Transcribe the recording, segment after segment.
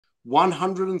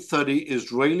130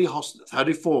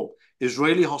 34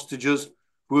 Israeli hostages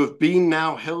who have been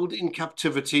now held in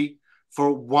captivity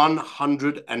for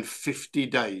 150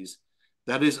 days.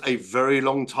 That is a very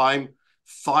long time.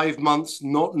 5 months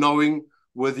not knowing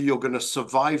whether you're going to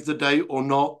survive the day or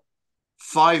not.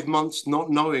 5 months not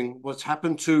knowing what's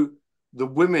happened to the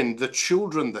women, the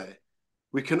children there.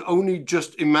 We can only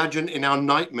just imagine in our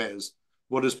nightmares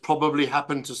what has probably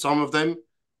happened to some of them.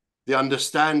 The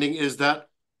understanding is that,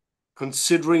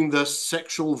 considering the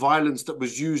sexual violence that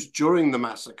was used during the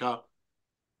massacre,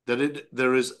 that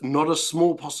there is not a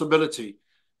small possibility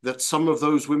that some of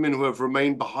those women who have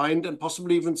remained behind, and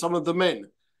possibly even some of the men,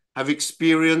 have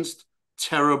experienced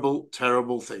terrible,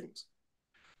 terrible things.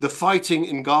 The fighting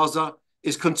in Gaza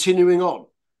is continuing on.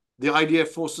 The IDF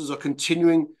forces are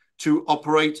continuing to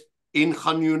operate in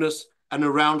Khan Yunis and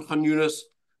around Khan Yunis,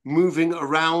 moving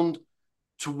around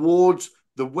towards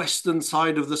the western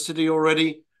side of the city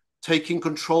already, taking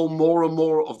control more and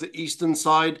more of the eastern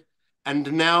side,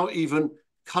 and now even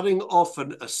cutting off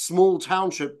a small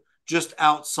township just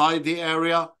outside the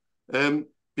area,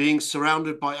 being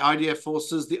surrounded by IDF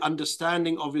forces. The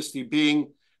understanding obviously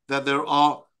being that there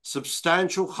are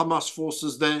substantial Hamas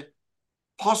forces there.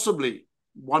 Possibly,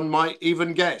 one might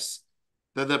even guess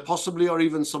that there possibly are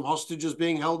even some hostages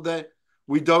being held there.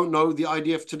 We don't know. The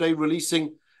IDF today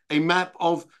releasing a map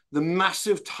of the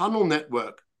massive tunnel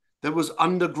network that was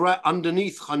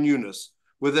underneath Khan Yunis,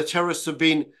 where the terrorists have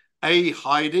been A,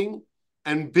 hiding,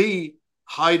 and B,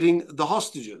 hiding the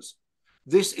hostages.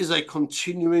 This is a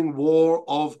continuing war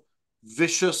of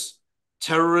vicious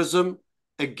terrorism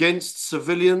against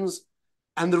civilians.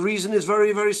 And the reason is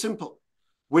very, very simple.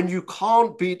 When you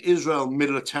can't beat Israel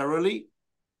militarily,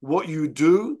 what you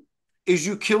do is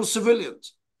you kill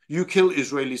civilians. You kill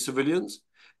Israeli civilians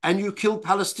and you kill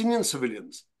Palestinian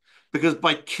civilians. Because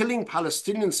by killing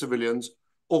Palestinian civilians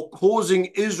or causing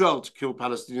Israel to kill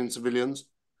Palestinian civilians,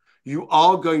 you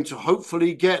are going to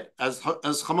hopefully get, as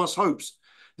Hamas hopes,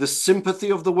 the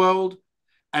sympathy of the world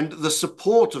and the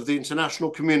support of the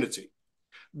international community.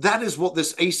 That is what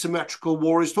this asymmetrical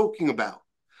war is talking about.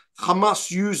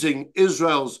 Hamas using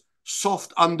Israel's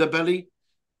soft underbelly,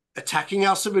 attacking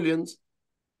our civilians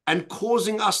and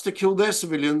causing us to kill their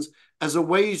civilians as a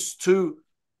ways to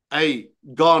A,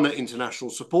 garner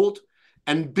international support,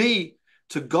 and B,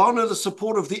 to garner the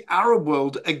support of the Arab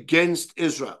world against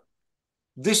Israel.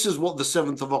 This is what the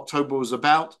 7th of October was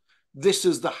about. This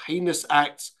is the heinous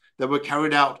acts that were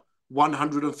carried out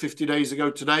 150 days ago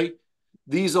today.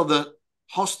 These are the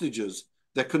hostages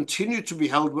that continue to be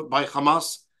held by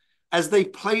Hamas as they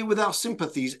play with our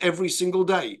sympathies every single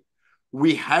day.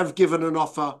 We have given an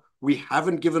offer. We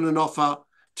haven't given an offer.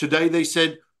 Today they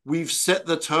said, we've set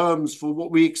the terms for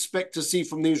what we expect to see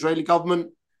from the Israeli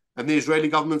government. And the Israeli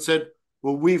government said,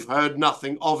 well, we've heard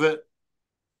nothing of it.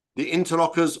 The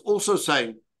interlocutors also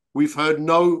saying, we've heard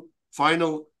no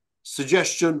final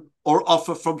suggestion or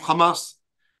offer from Hamas.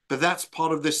 But that's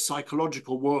part of this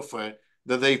psychological warfare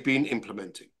that they've been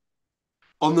implementing.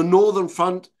 On the northern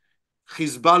front,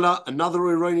 Hezbollah, another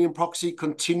Iranian proxy,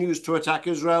 continues to attack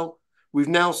Israel. We've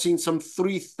now seen some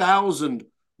 3,000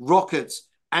 rockets,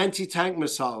 anti-tank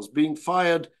missiles being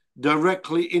fired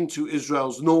directly into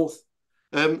Israel's north.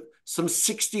 Some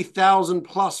 60,000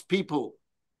 plus people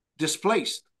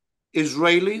displaced.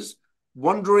 Israelis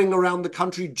wandering around the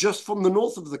country just from the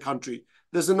north of the country.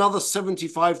 There's another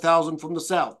 75,000 from the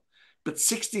south, but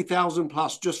 60,000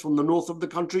 plus just from the north of the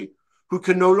country who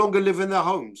can no longer live in their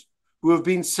homes, who have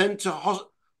been sent to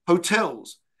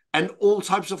hotels and all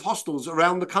types of hostels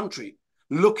around the country,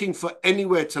 looking for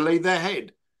anywhere to lay their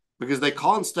head because they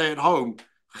can't stay at home.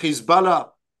 Hezbollah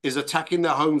is attacking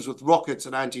their homes with rockets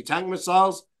and anti-tank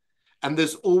missiles. And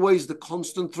there's always the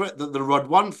constant threat that the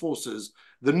Radwan forces,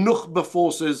 the Nukhba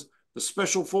forces, the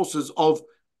special forces of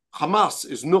Hamas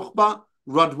is Nukhba,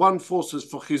 Radwan forces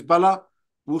for Hezbollah,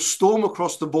 will storm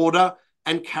across the border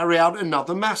and carry out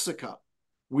another massacre.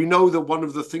 We know that one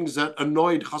of the things that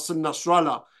annoyed Hassan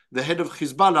Nasrallah, the head of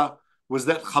Hezbollah, was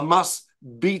that Hamas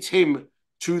beat him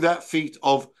to that feat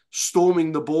of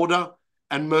storming the border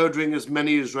and murdering as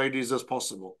many Israelis as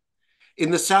possible. In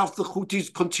the south, the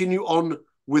Houthis continue on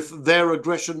with their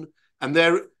aggression and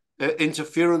their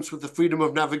interference with the freedom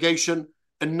of navigation.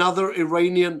 Another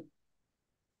Iranian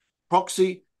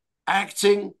proxy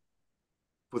acting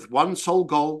with one sole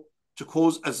goal, to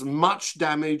cause as much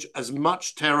damage, as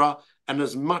much terror, and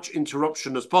as much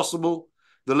interruption as possible.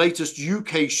 The latest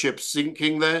UK ship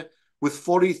sinking there with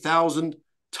 40,000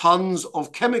 tons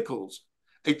of chemicals,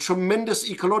 a tremendous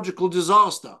ecological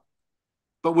disaster.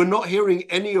 But we're not hearing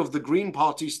any of the Green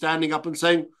Party standing up and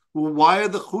saying, well, why are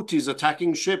the Houthis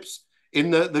attacking ships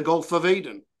in the Gulf of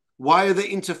Aden? Why are they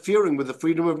interfering with the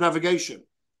freedom of navigation?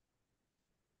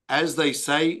 As they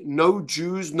say, no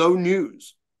Jews, no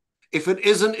news. If it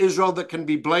isn't Israel that can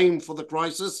be blamed for the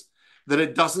crisis, then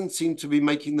it doesn't seem to be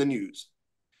making the news.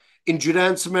 In Judea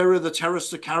and Samaria, the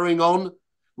terrorists are carrying on.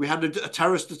 We had a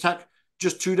terrorist attack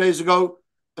just 2 days ago,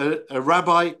 a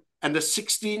rabbi and a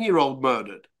 16-year-old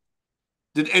murdered.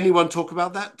 Did anyone talk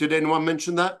about that? Did anyone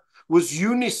mention that? Was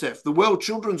UNICEF, the World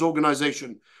Children's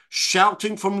Organization,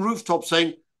 shouting from rooftops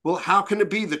saying, well, how can it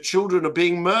be that children are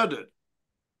being murdered?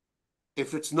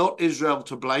 If it's not Israel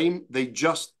to blame, they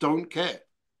just don't care.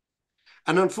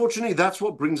 And unfortunately, that's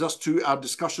what brings us to our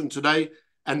discussion today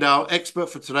and our expert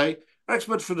for today. Our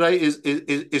expert for today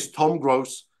is Tom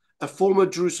Gross, a former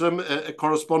Jerusalem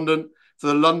correspondent for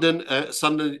the London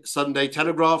Sunday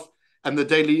Telegraph and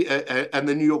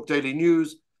the New York Daily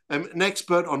News, an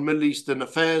expert on Middle Eastern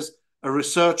affairs, a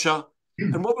researcher.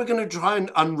 And what we're going to try and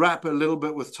unwrap a little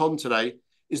bit with Tom today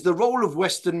is the role of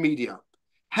Western media,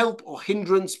 help or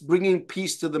hindrance bringing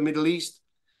peace to the Middle East.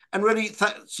 And really,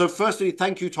 so firstly,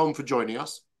 thank you, Tom, for joining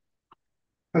us.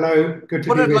 Hello, good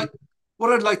to be with you.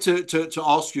 What I'd like to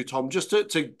ask you, Tom, just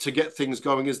to get things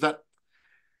going, is that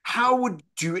how would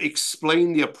you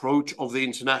explain the approach of the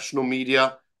international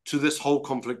media to this whole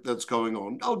conflict that's going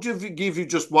on? I'll give you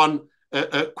just one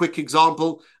quick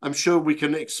example. I'm sure we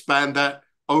can expand that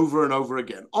over and over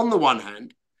again. On the one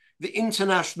hand, the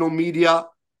international media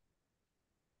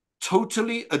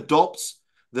totally adopts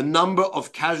the number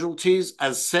of casualties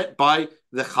as set by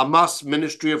the Hamas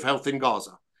Ministry of Health in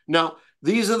Gaza. Now,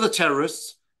 these are the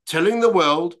terrorists telling the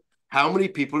world how many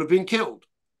people have been killed.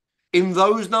 In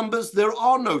those numbers, there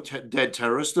are no dead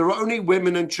terrorists. There are only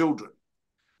women and children.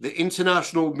 The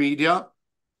international media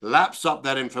laps up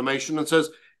that information and says,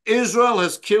 Israel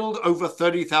has killed over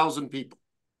 30,000 people.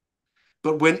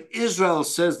 But when Israel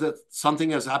says that something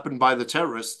has happened by the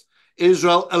terrorists,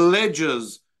 Israel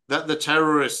alleges that the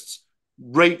terrorists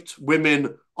raped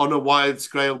women on a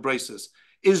wide-scale basis.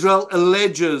 Israel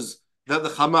alleges that the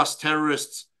Hamas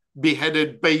terrorists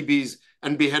beheaded babies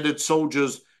and beheaded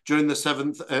soldiers during the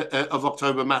 7th of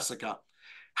October massacre.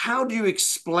 How do you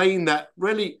explain that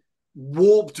really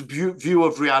warped view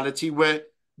of reality where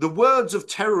the words of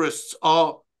terrorists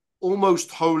are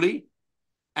almost holy,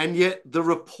 and yet the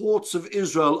reports of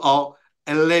Israel are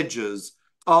alleges?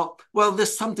 Well,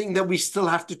 there's something that we still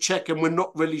have to check and we're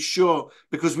not really sure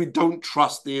because we don't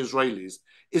trust the Israelis.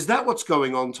 Is that what's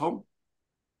going on, Tom?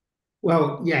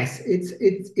 Well, yes, it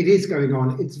is going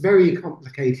on. It's very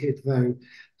complicated, though.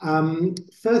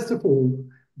 First of all,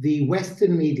 the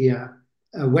Western media,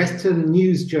 Western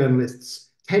news journalists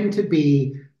tend to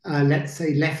be, let's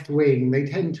say, left-wing. They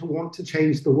tend to want to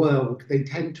change the world. They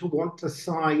tend to want to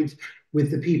side with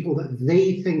the people that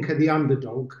they think are the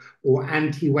underdog or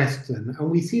anti-Western. And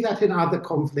we see that in other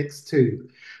conflicts too.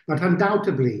 But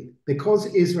undoubtedly, because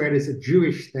Israel is a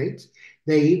Jewish state,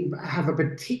 they have a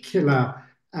particular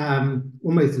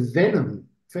almost venom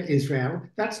for Israel.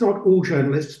 That's not all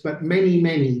journalists, but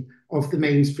many of the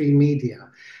mainstream media.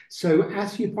 So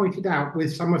as you pointed out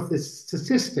with some of the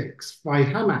statistics by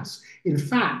Hamas, in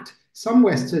fact, some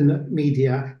Western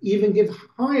media even give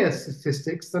higher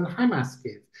statistics than Hamas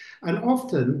give. And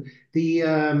often the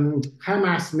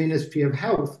Hamas Ministry of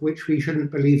Health, which we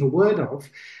shouldn't believe a word of,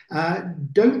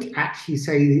 don't actually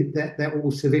say that they're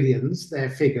all civilians, their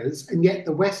figures, and yet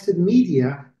the Western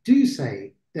media do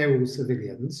say they're all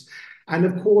civilians. And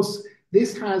of course,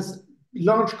 this has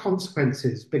large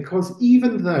consequences because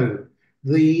even though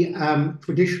the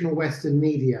traditional Western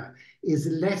media is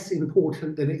less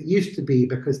important than it used to be,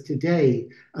 because today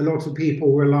a lot of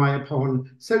people rely upon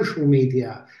social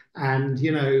media and,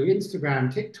 you know,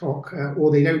 Instagram, TikTok, or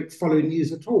they don't follow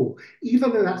news at all.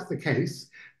 Even though that's the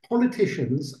case,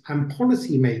 politicians and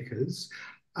policymakers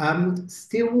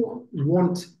still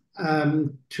want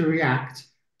to react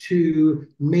to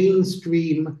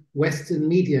mainstream Western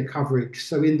media coverage.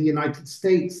 So in the United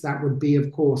States, that would be,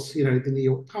 of course, you know, the New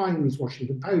York Times,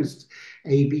 Washington Post,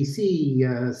 ABC,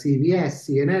 CBS,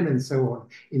 CNN, and so on.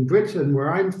 In Britain,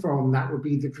 where I'm from, that would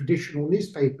be the traditional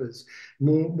newspapers,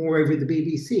 more over the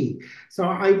BBC. So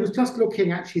I was just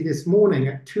looking actually this morning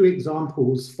at two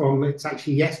examples from, it's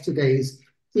actually yesterday's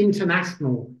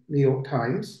International New York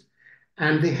Times.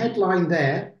 And the headline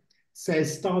there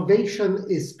says, starvation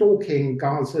is stalking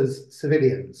Gaza's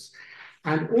civilians.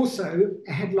 And also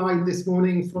a headline this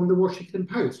morning from the Washington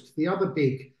Post, the other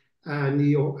big New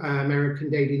York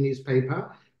American daily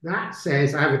newspaper, that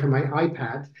says, I have it on my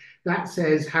iPad, that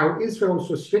says how Israel's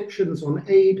restrictions on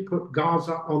aid put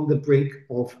Gaza on the brink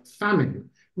of famine.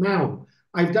 Now,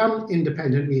 I've done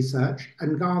independent research,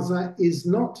 and Gaza is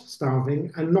not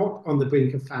starving and not on the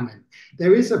brink of famine.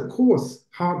 There is, of course,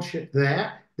 hardship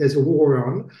there. There's a war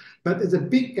on, but there's a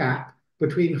big gap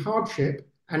between hardship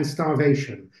and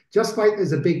starvation. Just like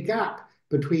there's a big gap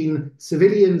between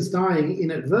civilians dying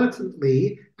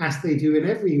inadvertently, as they do in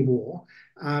every war,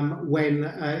 when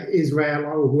Israel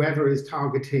or whoever is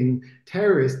targeting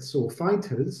terrorists or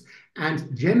fighters,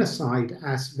 and genocide,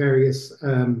 as various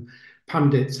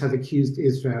pundits have accused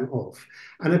Israel of.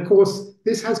 And of course,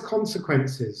 this has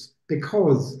consequences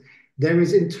because there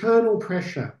is internal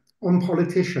pressure on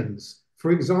politicians.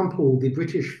 For example, the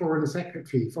British Foreign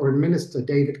Secretary, Foreign Minister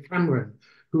David Cameron,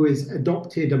 who has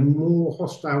adopted a more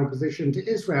hostile position to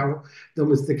Israel than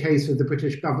was the case with the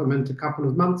British government a couple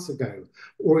of months ago,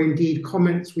 or indeed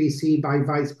comments we see by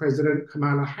Vice President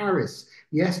Kamala Harris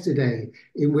yesterday,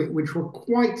 which were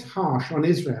quite harsh on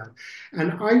Israel.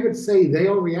 And I would say they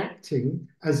are reacting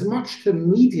as much to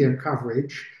media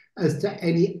coverage as to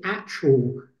any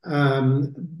actual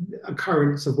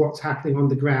occurrence of what's happening on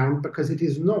the ground, because it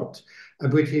is not a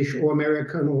British or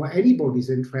American or anybody's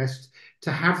interest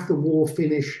to have the war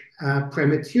finish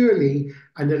prematurely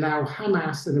and allow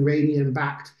Hamas, an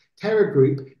Iranian-backed terror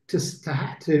group, to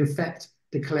in fact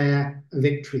declare a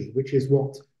victory, which is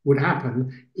what would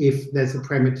happen if there's a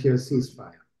premature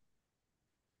ceasefire.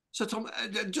 So, Tom,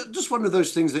 just one of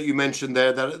those things that you mentioned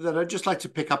there that I'd just like to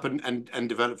pick up and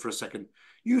develop for a second.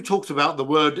 You talked about the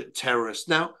word terrorist.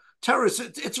 Now, terrorists,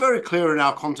 it's very clear in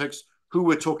our context who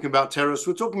we're talking about terrorists.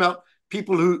 We're talking about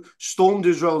people who stormed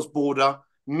Israel's border,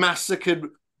 massacred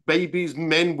babies,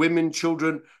 men, women,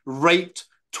 children, raped,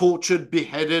 tortured,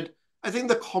 beheaded. I think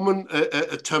the common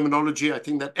terminology, I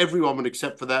think that everyone would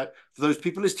accept for those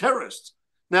people is terrorists.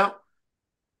 Now,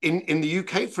 in the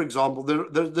UK, for example,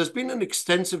 there's been an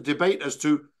extensive debate as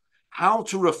to how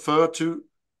to refer to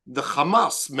the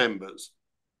Hamas members,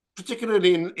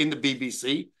 particularly in the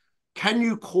BBC. Can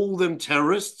you call them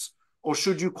terrorists or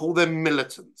should you call them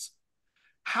militants?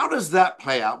 How does that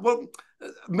play out? Well,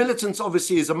 militants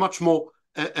obviously is a much more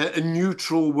a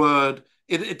neutral word.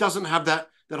 It doesn't have that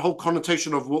whole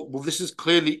connotation of, well, this is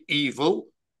clearly evil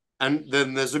and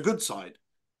then there's a good side.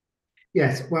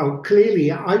 Yes, well,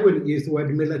 clearly, I wouldn't use the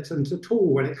word militant at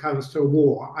all when it comes to a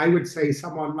war. I would say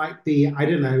someone might be, I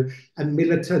don't know, a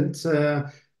militant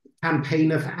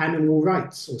campaigner for animal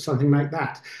rights or something like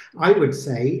that. I would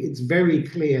say it's very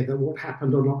clear that what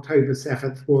happened on October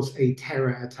 7th was a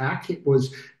terror attack. It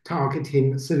was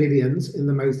targeting civilians in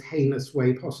the most heinous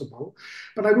way possible.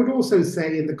 But I would also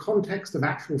say, in the context of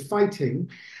actual fighting,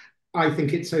 I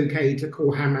think it's okay to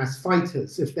call Hamas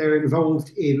fighters. If they're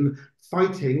involved in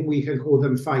fighting, we can call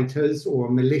them fighters or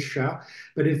militia.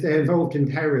 But if they're involved in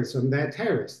terrorism, they're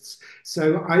terrorists.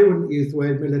 So I wouldn't use the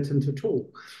word militant at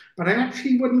all. But I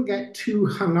actually wouldn't get too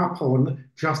hung up on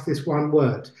just this one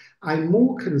word. I'm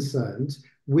more concerned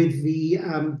with the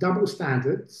double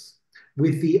standards,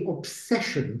 with the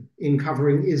obsession in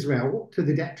covering Israel to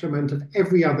the detriment of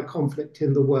every other conflict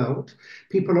in the world.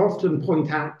 People often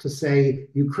point out to say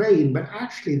Ukraine, but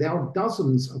actually there are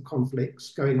dozens of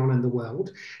conflicts going on in the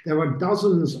world. There are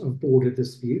dozens of border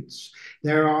disputes.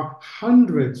 There are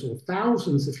hundreds or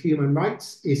thousands of human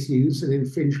rights issues and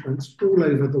infringements all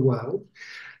over the world.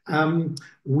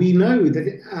 We know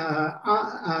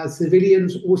that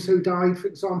civilians also died, for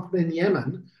example, in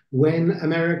Yemen, when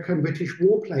American British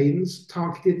warplanes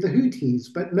targeted the Houthis,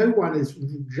 but no one is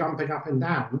jumping up and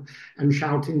down and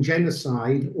shouting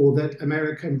genocide or that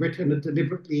America and Britain are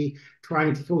deliberately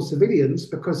trying to kill civilians,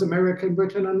 because America and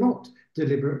Britain are not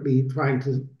deliberately trying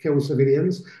to kill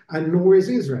civilians, and nor is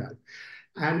Israel.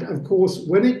 And of course,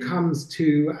 when it comes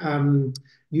to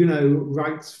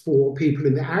rights for people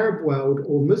in the Arab world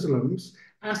or Muslims,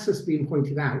 as has been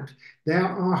pointed out, there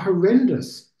are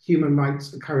horrendous human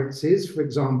rights occurrences. For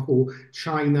example,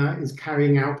 China is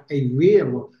carrying out a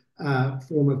real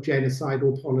form of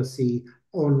genocidal policy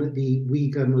on the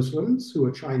Uyghur Muslims who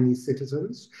are Chinese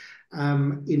citizens.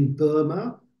 In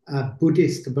Burma,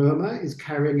 Buddhist Burma is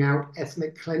carrying out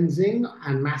ethnic cleansing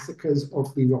and massacres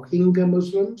of the Rohingya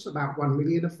Muslims, about 1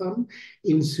 million of them.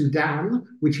 In Sudan,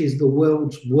 which is the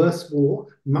world's worst war,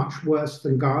 much worse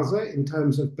than Gaza in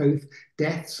terms of both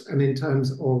deaths and in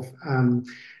terms of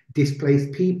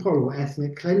displaced people or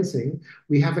ethnic cleansing,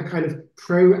 we have a kind of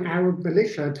pro-Arab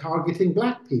militia targeting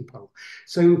Black people.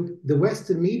 So the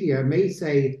Western media may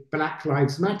say Black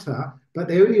Lives Matter, but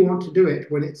they only want to do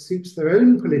it when it suits their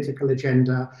own political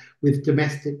agenda with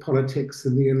domestic politics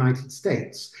in the United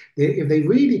States. If they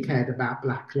really cared about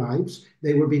Black lives,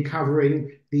 they would be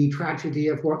covering the tragedy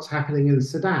of what's happening in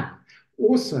Sudan.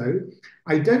 Also,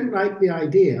 I don't like the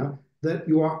idea that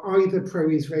you are either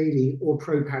pro-Israeli or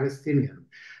pro-Palestinian.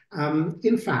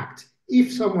 In fact,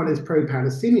 if someone is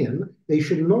pro-Palestinian, they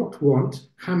should not want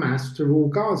Hamas to rule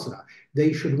Gaza.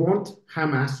 They should want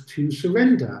Hamas to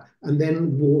surrender, and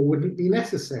then war wouldn't be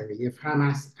necessary if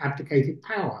Hamas abdicated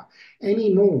power,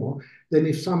 any more than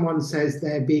if someone says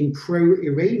they're being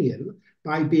pro-Iranian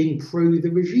by being pro the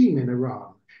regime in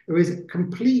Iran. There is a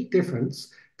complete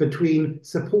difference between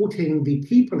supporting the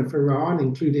people of Iran,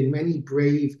 including many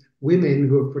brave women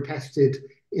who have protested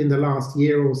in the last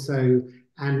year or so,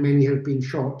 and many have been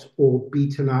shot or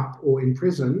beaten up or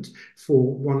imprisoned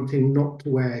for wanting not to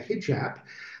wear hijab.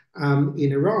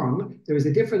 In Iran, there is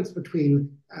a difference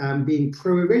between being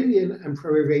pro-Iranian and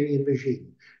pro-Iranian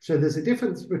regime. So there's a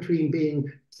difference between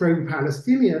being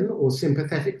pro-Palestinian or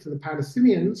sympathetic to the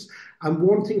Palestinians and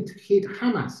wanting to keep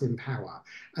Hamas in power.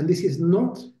 And this is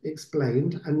not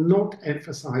explained and not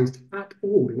emphasized at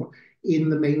all in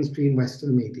the mainstream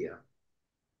Western media.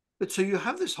 But so you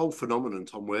have this whole phenomenon,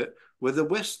 Tom, where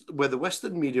the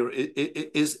Western media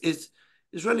is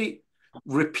really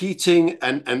repeating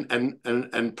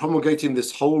and promulgating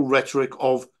this whole rhetoric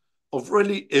of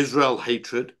really Israel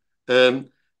hatred,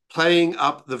 playing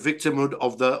up the victimhood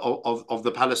of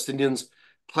the Palestinians,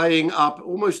 playing up,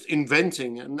 almost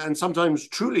inventing and sometimes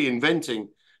truly inventing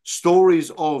stories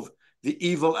of the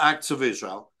evil acts of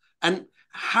Israel. And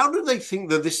how do they think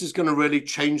that this is going to really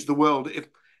change the world?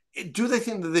 Do they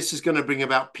think that this is going to bring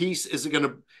about peace? Is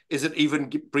it even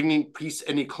bringing peace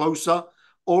any closer?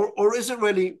 Or is it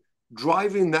really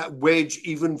driving that wedge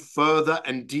even further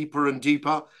and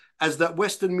deeper as that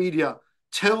Western media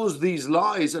tells these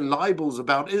lies and libels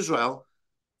about Israel?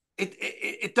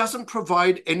 It doesn't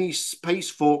provide any space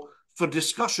for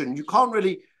discussion. You can't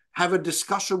really have a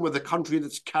discussion with a country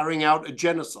that's carrying out a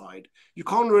genocide. You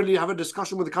can't really have a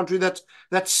discussion with a country that's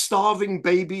starving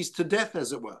babies to death,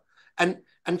 as it were.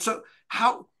 And so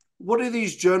what do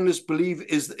these journalists believe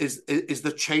is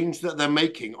the change that they're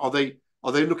making? Are they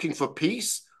looking for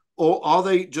peace, or are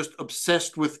they just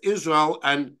obsessed with Israel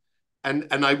and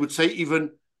I would say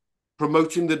even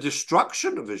promoting the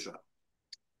destruction of Israel?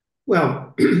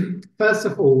 Well, first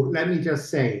of all, let me just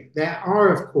say there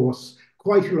are, of course,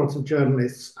 quite a lot of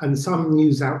journalists and some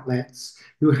news outlets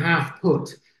who have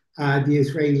put the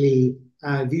Israeli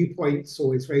viewpoints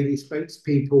or Israeli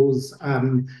spokespeople's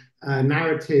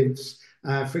narratives.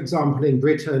 For example, in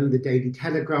Britain, the Daily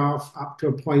Telegraph, up to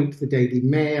a point, the Daily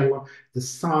Mail, the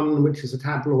Sun, which is a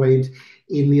tabloid.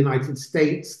 In the United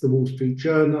States, the Wall Street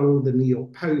Journal, the New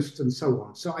York Post, and so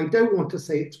on. So I don't want to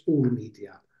say it's all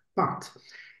media, but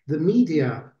the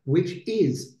media which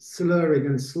is slurring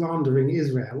and slandering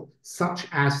Israel, such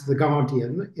as The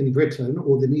Guardian in Britain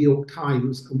or the New York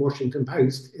Times and Washington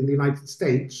Post in the United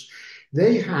States,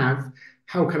 they have,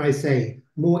 how can I say,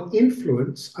 more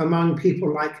influence among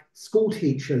people like school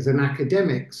teachers and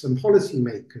academics and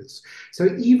policymakers.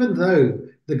 So even though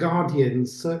The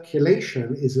Guardian's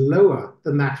circulation is lower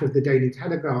than that of the Daily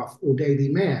Telegraph or Daily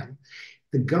Mail,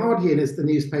 The Guardian is the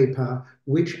newspaper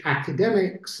which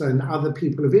academics and other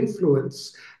people of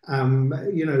influence,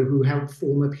 who help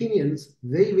form opinions,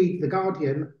 they read The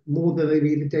Guardian more than they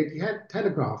read the Daily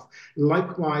Telegraph.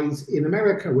 Likewise in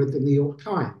America with the New York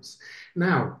Times.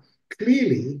 Now,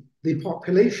 clearly, the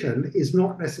population is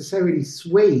not necessarily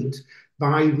swayed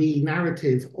by the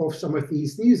narrative of some of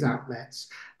these news outlets.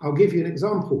 I'll give you an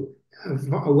example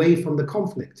away from the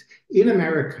conflict. In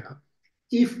America,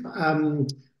 if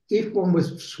one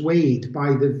was swayed by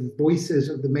the voices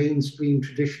of the mainstream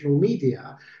traditional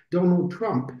media, Donald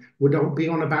Trump would be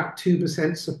on about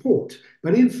 2% support.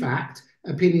 But in fact,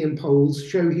 opinion polls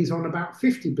show he's on about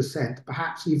 50%,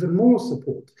 perhaps even more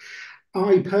support.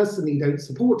 I personally don't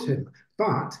support him,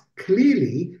 but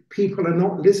clearly people are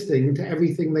not listening to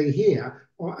everything they hear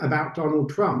about Donald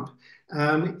Trump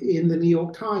in the New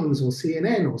York Times or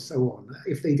CNN or so on.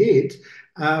 If they did,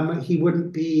 he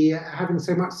wouldn't be having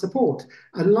so much support.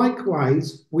 And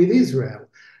likewise with Israel,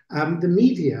 the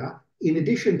media, in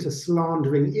addition to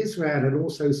slandering Israel and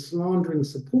also slandering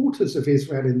supporters of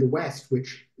Israel in the West,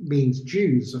 which means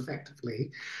Jews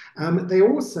effectively, they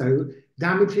also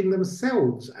damaging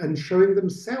themselves and showing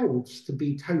themselves to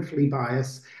be totally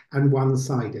biased and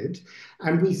one-sided.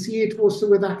 And we see it also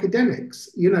with academics.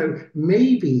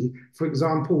 Maybe, for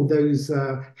example, those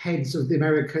heads of the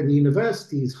American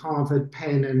universities, Harvard,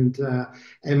 Penn, and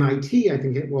MIT, I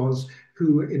think it was,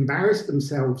 who embarrassed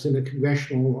themselves in a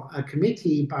congressional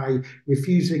committee by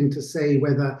refusing to say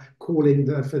whether calling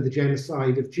for the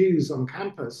genocide of Jews on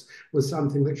campus was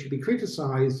something that should be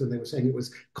criticized, and they were saying it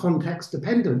was context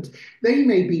dependent. They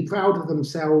may be proud of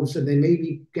themselves and they may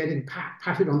be getting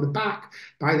patted on the back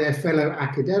by their fellow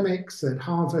academics at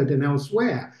Harvard and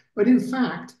elsewhere. But in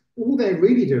fact, all they're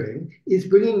really doing is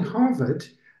bringing Harvard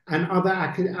and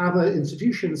other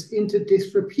institutions into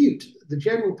disrepute. The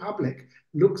general public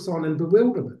looks on in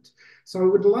bewilderment. So I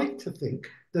would like to think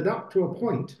that up to a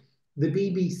point, the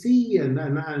BBC and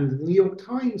the New York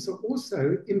Times are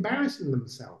also embarrassing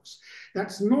themselves.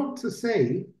 That's not to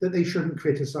say that they shouldn't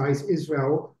criticize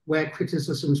Israel where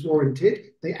criticism is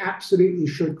warranted. They absolutely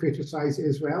should criticize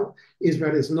Israel.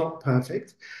 Israel is not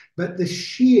perfect. But the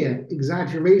sheer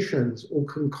exaggerations or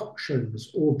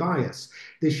concoctions or bias,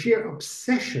 the sheer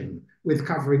obsession with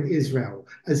covering Israel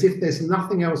as if there's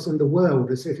nothing else in the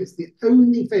world, as if it's the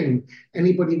only thing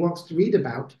anybody wants to read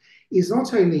about, is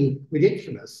not only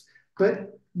ridiculous,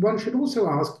 but one should also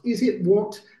ask, is it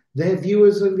what their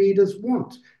viewers and readers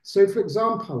want? So, for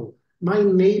example, my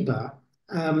neighbor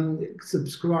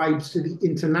subscribes to the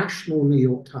International New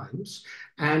York Times,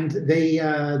 and they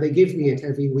give me it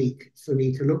every week for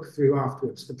me to look through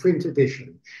afterwards, the print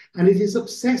edition. And it is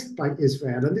obsessed by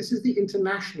Israel, and this is the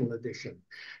international edition.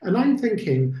 And I'm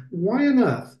thinking, why on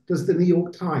earth does the New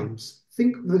York Times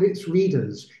think that its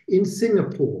readers in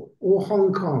Singapore or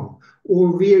Hong Kong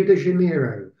or Rio de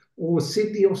Janeiro or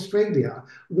Sydney, Australia,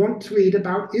 want to read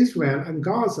about Israel and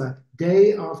Gaza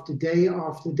day after day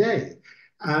after day?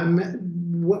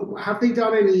 Have they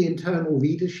done any internal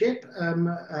readership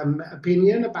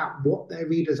opinion about what their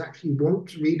readers actually want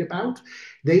to read about?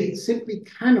 They simply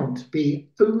cannot be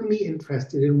only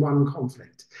interested in one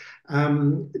conflict.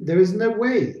 There is no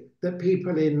way that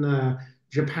people in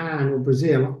Japan or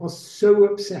Brazil are so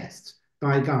obsessed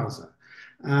by Gaza.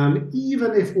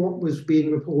 Even if what was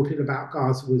being reported about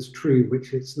Gaza was true,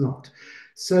 which it's not.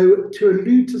 So to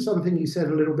allude to something you said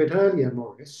a little bit earlier,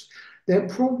 Maurice, there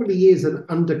probably is an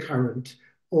undercurrent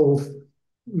of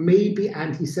maybe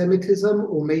anti-Semitism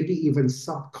or maybe even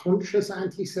subconscious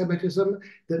anti-Semitism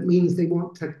that means they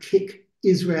want to kick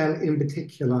Israel in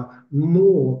particular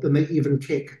more than they even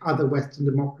kick other Western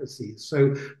democracies.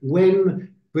 So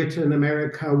when Britain and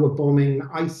America were bombing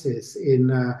ISIS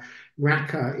in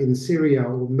Raqqa in Syria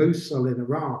or Mosul in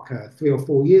Iraq 3 or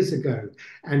 4 years ago.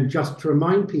 And just to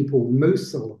remind people,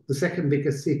 Mosul, the second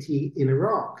biggest city in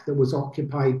Iraq that was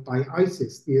occupied by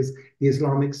ISIS, the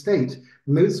Islamic State,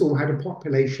 Mosul had a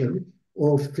population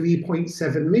of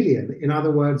 3.7 million. In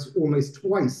other words, almost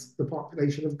twice the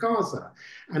population of Gaza.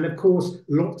 And of course,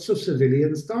 lots of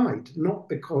civilians died, not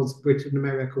because Britain and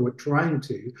America were trying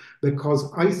to,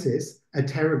 because ISIS, a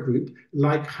terror group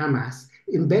like Hamas,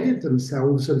 embedded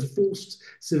themselves and forced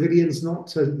civilians not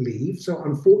to leave. So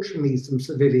unfortunately, some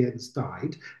civilians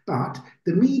died, but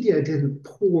the media didn't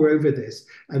pour over this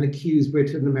and accuse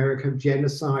Britain and America of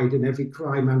genocide and every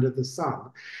crime under the sun.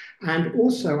 And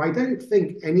also, I don't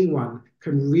think anyone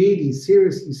can really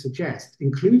seriously suggest,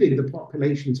 including the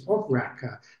populations of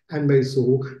Raqqa and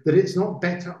Mosul, that it's not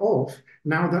better off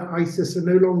now that ISIS are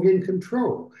no longer in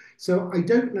control. So I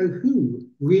don't know who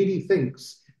really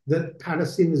thinks that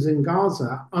Palestinians in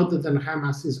Gaza, other than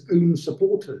Hamas's own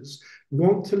supporters,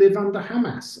 want to live under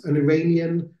Hamas, an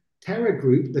Iranian terror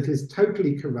group that is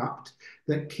totally corrupt,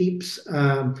 that keeps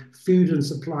food and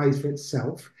supplies for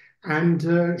itself,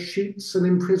 and shoots and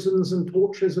imprisons and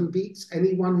tortures and beats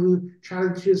anyone who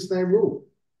challenges their rule.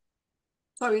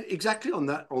 So, I mean, exactly on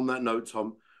that note,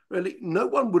 Tom, really, no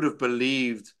one would have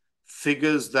believed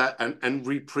figures that and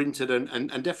reprinted and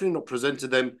definitely not presented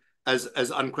them as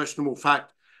unquestionable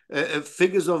fact.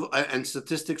 Figures of and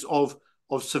statistics of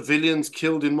civilians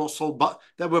killed in Mosul, but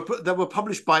that were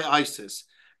published by ISIS,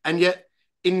 and yet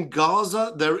in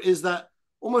Gaza there is that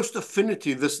almost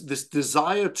affinity, this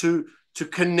desire to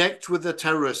connect with the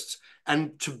terrorists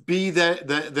and to be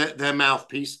their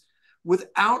mouthpiece,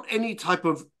 without any type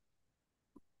of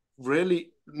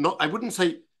really, not, I wouldn't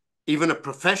say even a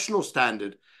professional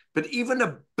standard, but even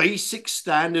a basic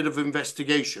standard of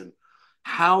investigation.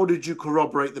 How did you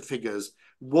corroborate the figures?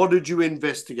 What did you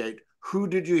investigate? Who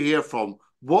did you hear from?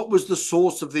 What was the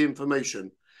source of the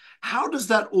information? How does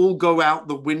that all go out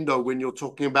the window when you're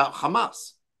talking about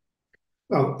Hamas?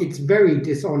 Well, it's very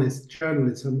dishonest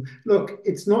journalism. Look,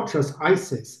 it's not just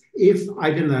ISIS. if,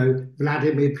 I don't know,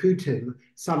 Vladimir Putin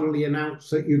suddenly announced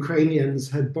that Ukrainians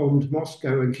had bombed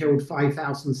Moscow and killed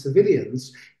 5,000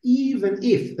 civilians, even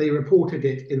if they reported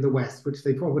it in the West, which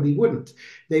they probably wouldn't,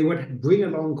 they would bring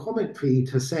along commentary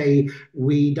to say,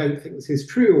 we don't think this is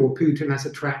true, or Putin has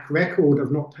a track record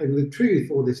of not telling the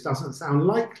truth, or this doesn't sound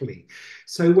likely.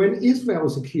 So when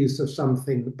Israel's accused of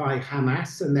something by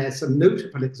Hamas, and there's some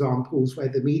notable examples where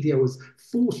the media was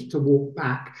forced to walk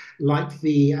back, like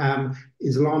the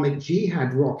Islamic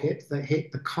Jihad rocket that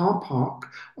hit the car park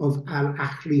of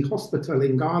Al-Ahli Hospital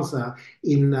in Gaza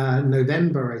in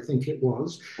November, I think it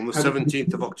was. On the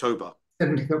 17th of October.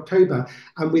 17th of October,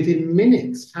 and within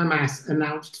minutes, Hamas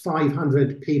announced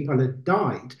 500 people had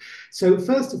died. So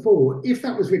first of all, if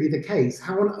that was really the case,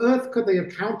 how on earth could they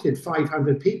have counted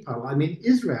 500 people? I mean,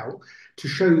 Israel, to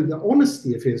show the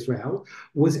honesty of Israel,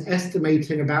 was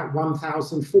estimating about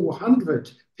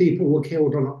 1,400 people were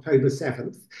killed on October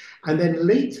 7th. And then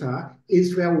later,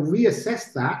 Israel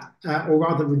reassessed that, or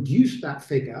rather reduced that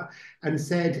figure, and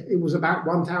said it was about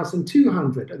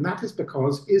 1,200. And that is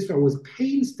because Israel was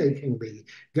painstakingly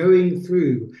going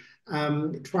through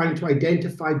trying to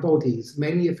identify bodies,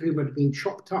 many of whom had been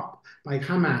chopped up by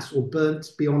Hamas or burnt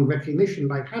beyond recognition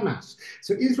by Hamas.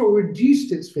 So Israel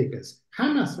reduced its figures.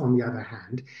 Hamas, on the other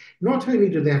hand, not only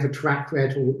do they have a track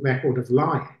record of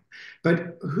lying,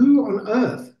 but who on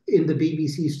earth in the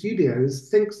BBC studios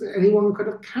thinks that anyone could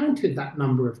have counted that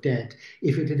number of dead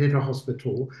if it had hit a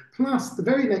hospital? Plus, the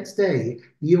very next day,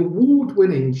 the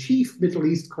award-winning chief Middle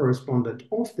East correspondent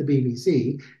of the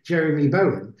BBC, Jeremy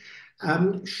Bowen,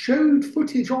 showed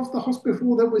footage of the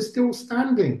hospital that was still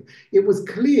standing. It was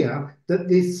clear that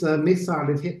this missile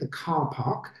had hit the car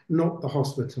park, not the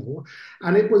hospital.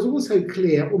 And it was also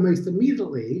clear almost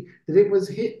immediately that it was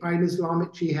hit by an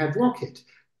Islamic Jihad rocket.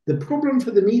 The problem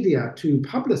for the media to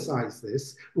publicize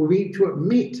this will be to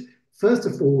admit, first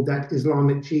of all, that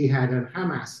Islamic Jihad and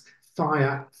Hamas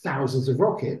fire thousands of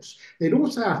rockets. They'd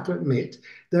also have to admit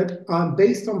that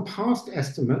based on past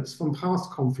estimates from past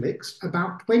conflicts,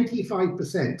 about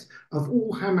 25% of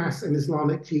all Hamas and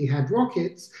Islamic Jihad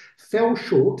rockets fell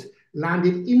short,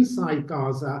 landed inside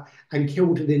Gaza and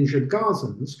killed and injured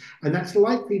Gazans. And that's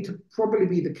likely to probably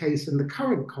be the case in the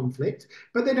current conflict,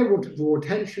 but they don't want to draw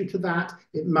attention to that.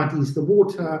 It muddies the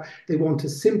water. They want a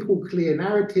simple, clear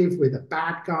narrative with a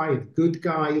bad guy and a good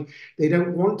guy. They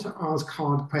don't want to ask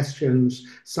hard questions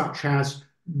such as,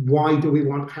 why do we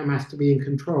want Hamas to be in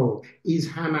control? Is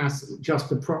Hamas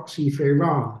just a proxy for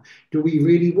Iran? Do we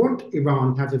really want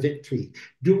Iran to have a victory?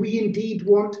 Do we indeed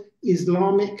want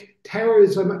Islamic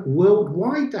terrorism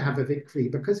worldwide to have a victory?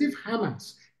 Because if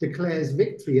Hamas declares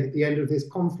victory at the end of this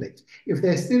conflict, if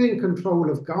they're still in control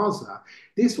of Gaza,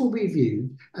 this will be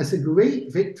viewed as a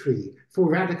great victory for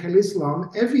radical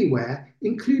Islam everywhere,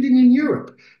 including in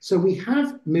Europe. So we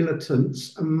have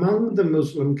militants among the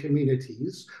Muslim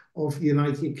communities of the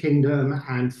United Kingdom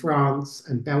and France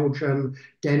and Belgium,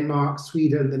 Denmark,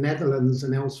 Sweden, the Netherlands,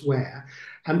 and elsewhere,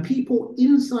 and people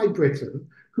inside Britain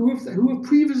who have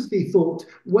previously thought,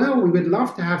 well, we would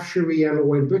love to have Sharia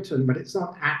law in Britain, but it's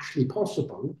not actually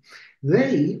possible.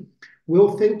 They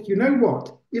will think, you know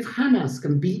what, if Hamas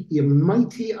can beat the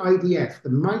mighty IDF, the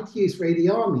mighty Israeli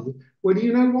army, well,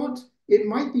 you know what? It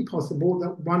might be possible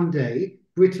that one day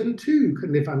Britain too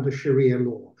can live under Sharia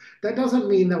law. That doesn't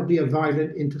mean there'll be a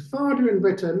violent intifada in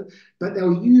Britain, but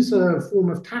they'll use a form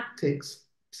of tactics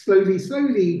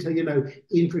slowly to,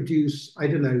 introduce,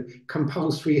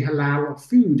 compulsory halal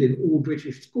food in all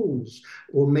British schools,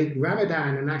 or make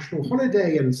Ramadan a national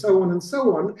holiday, and so on and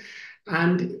so on,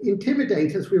 and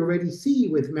intimidate, as we already see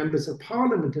with members of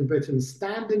parliament in Britain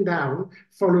standing down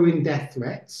following death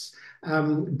threats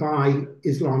by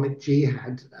Islamic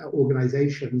Jihad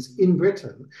organizations in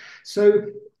Britain. So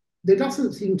there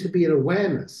doesn't seem to be an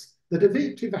awareness that a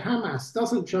victory for Hamas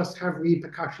doesn't just have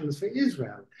repercussions for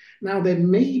Israel. Now, there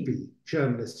may be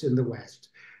journalists in the West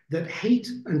that hate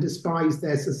and despise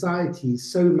their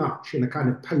societies so much in a kind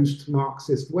of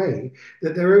post-Marxist way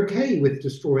that they're okay with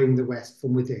destroying the West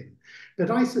from within. But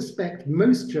I suspect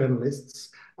most journalists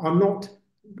are not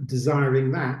desiring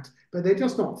that, but they're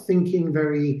just not thinking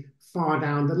very far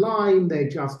down the line. They're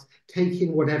just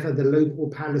taking whatever the local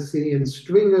Palestinian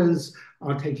stringers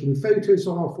are taking photos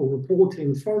of or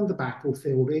reporting from the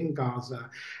battlefield in Gaza.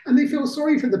 And they feel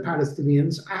sorry for the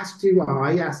Palestinians, as do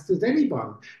I, as does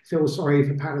anyone feel sorry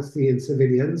for Palestinian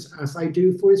civilians, as I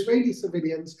do for Israeli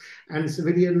civilians and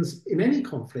civilians in any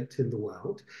conflict in the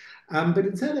world. But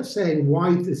instead of saying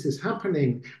why this is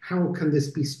happening, how can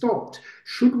this be stopped,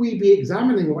 should we be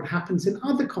examining what happens in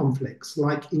other conflicts,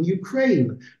 like in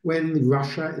Ukraine, when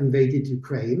Russia invaded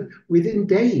Ukraine? Within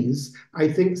days, I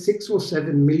think 6 or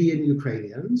 7 million Ukrainians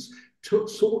Ukrainians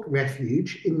sought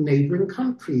refuge in neighboring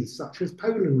countries such as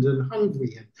Poland and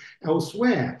Hungary and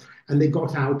elsewhere, and they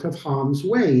got out of harm's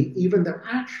way, even though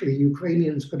actually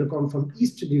Ukrainians could have gone from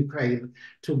eastern Ukraine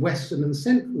to western and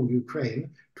central Ukraine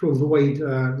to avoid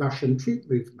Russian troop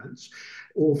movements.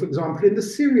 Or, for example, in the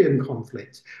Syrian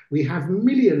conflict, we have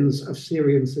millions of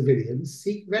Syrian civilians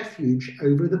seek refuge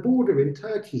over the border in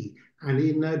Turkey and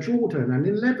in Jordan and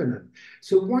in Lebanon.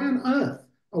 So why on earth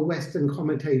are Western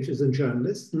commentators and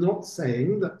journalists not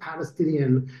saying that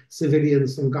Palestinian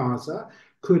civilians in Gaza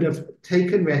could have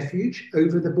taken refuge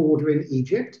over the border in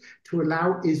Egypt to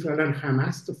allow Israel and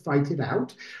Hamas to fight it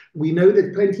out? We know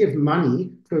there's plenty of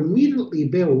money to immediately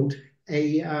build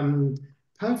a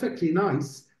perfectly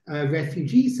nice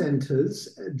refugee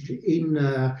centers in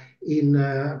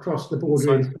across the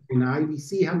border in Sinai. We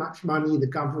see how much money the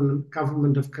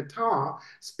government of Qatar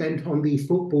spent on the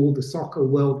soccer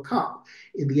World Cup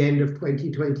in the end of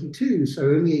 2022. So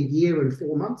only a year and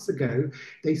 4 months ago,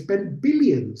 they spent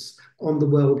billions on the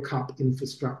World Cup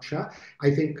infrastructure.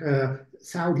 I think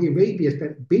Saudi Arabia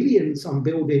spent billions on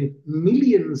building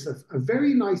millions of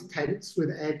very nice tents with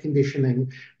air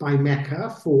conditioning by Mecca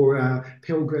for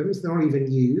pilgrims. They're not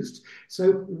even used.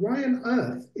 So why on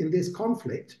earth in this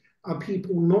conflict are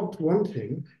people not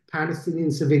wanting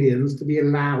Palestinian civilians to be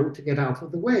allowed to get out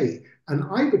of the way? And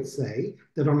I would say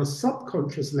that on a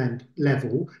subconscious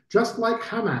level, just like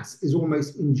Hamas is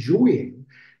almost enjoying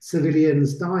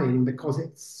civilians dying because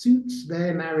it suits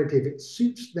their narrative, it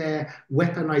suits their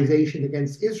weaponization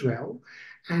against Israel,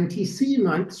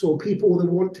 anti-Semites or people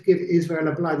that want to give Israel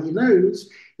a bloody nose,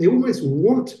 they almost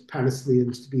want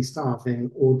Palestinians to be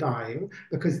starving or dying,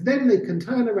 because then they can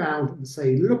turn around and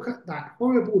say, look at that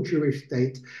horrible Jewish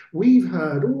state. We've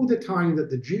heard all the time that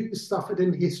the Jews suffered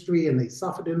in history and they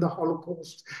suffered in the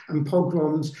Holocaust and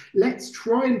pogroms. Let's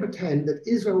try and pretend that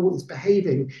Israel is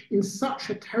behaving in such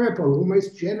a terrible,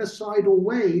 almost genocidal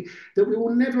way that we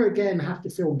will never again have to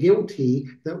feel guilty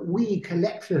that we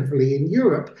collectively in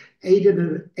Europe aided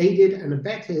and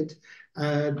abetted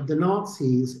the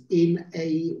Nazis in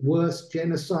a worst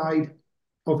genocide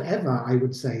of ever, I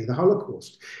would say, the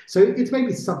Holocaust. So it's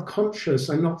maybe subconscious.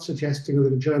 I'm not suggesting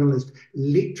that a journalist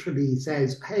literally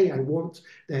says, hey, I want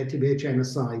there to be a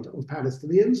genocide of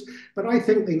Palestinians, but I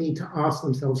think they need to ask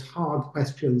themselves hard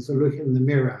questions and look in the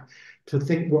mirror to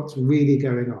think what's really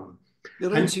going on.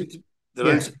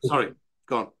 Sorry,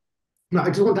 go on. No, I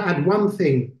just want to add one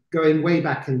thing going way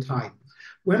back in time.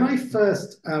 When I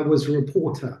first was a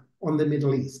reporter on the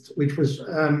Middle East, which was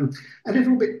a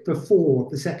little bit before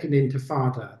the Second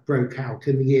Intifada broke out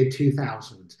in the year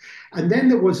 2000. And then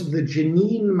there was the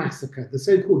Jenin massacre, the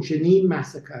so-called Jenin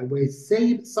massacre, where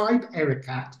Saeb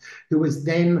Erekat, who was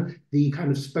then the kind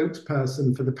of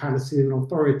spokesperson for the Palestinian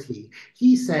Authority,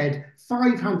 he said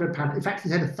 500, in fact, he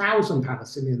said 1,000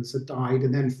 Palestinians had died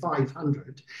and then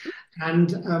 500.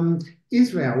 And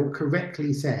Israel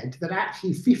correctly said that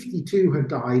actually 52 had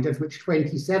died, of which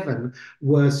 27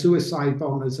 were suicide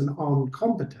bombers and armed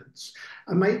combatants.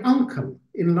 And my uncle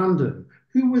in London,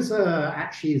 who was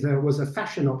was a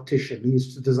fashion optician, he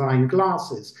used to design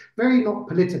glasses, very not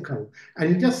political.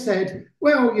 And he just said,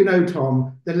 well, you know,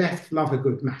 Tom, the left love a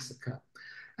good massacre.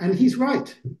 And he's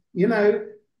right. You know,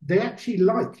 they actually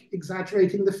like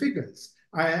exaggerating the figures.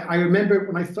 I remember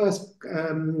when I first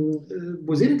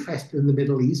was interested in the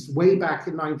Middle East way back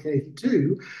in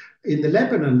 1982 in the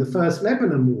Lebanon, the first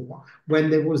Lebanon war, when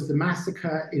there was the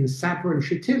massacre in Sabra and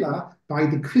Shatila by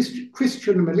the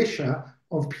Christian militia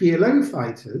of PLO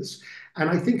fighters. And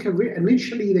I think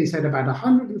initially they said about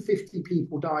 150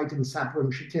 people died in Sabra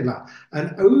and Shatila.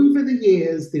 And over the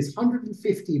years, this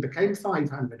 150 became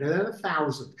 500, and then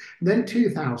 1,000, then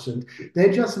 2,000.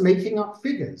 They're just making up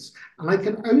figures. And I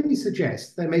can only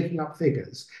suggest they're making up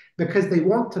figures because they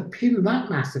want to pin that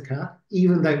massacre,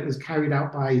 even though it was carried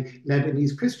out by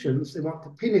Lebanese Christians, they want to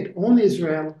pin it on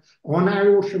Israel, on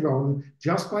Ariel Sharon,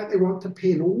 just like they want to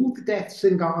pin all the deaths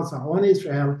in Gaza on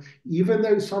Israel, even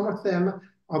though some of them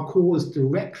are caused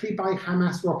directly by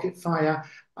Hamas rocket fire.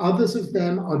 Others of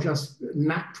them are just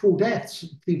natural deaths,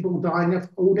 people dying of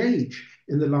old age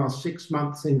in the last 6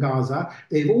 months in Gaza.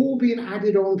 They've all been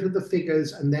added onto the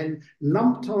figures and then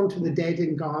lumped onto the dead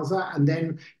in Gaza, and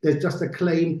then there's just a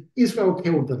claim Israel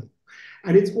killed them.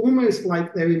 And it's almost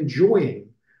like they're enjoying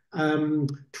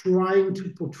trying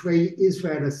to portray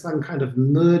Israel as some kind of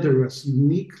murderous,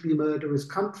 uniquely murderous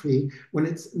country when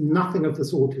it's nothing of the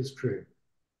sort is true.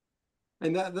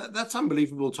 And that's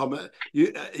unbelievable, Tom.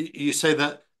 You say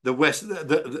that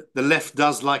the left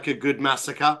does like a good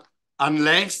massacre,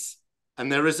 unless,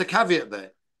 and there is a caveat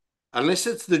there, unless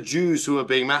it's the Jews who are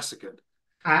being massacred.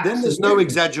 Then there's no Absolutely.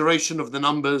 exaggeration of the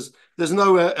numbers. There's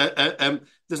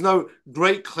no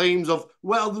great claims of,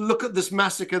 well, look at this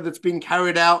massacre that's been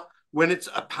carried out when it's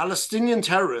a Palestinian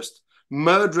terrorist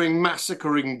murdering,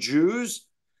 massacring Jews.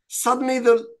 Suddenly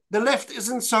the left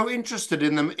isn't so interested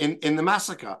in them in the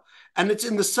massacre. And it's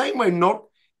in the same way not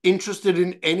interested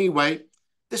in any way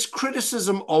this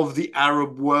criticism of the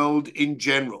Arab world in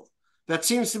general. That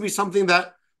seems to be something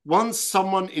that once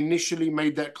someone initially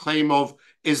made that claim of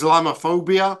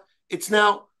Islamophobia, it's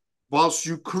now, whilst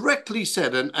you correctly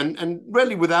said, and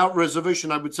really without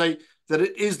reservation, I would say that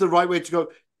it is the right way to go.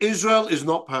 Israel is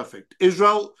not perfect.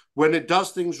 Israel, when it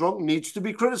does things wrong, needs to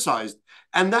be criticized.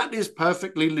 And that is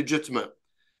perfectly legitimate.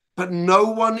 But no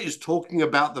one is talking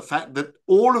about the fact that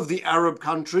all of the Arab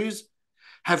countries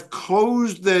have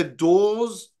closed their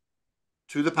doors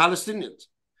to the Palestinians.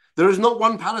 There is not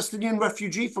one Palestinian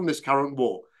refugee from this current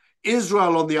war.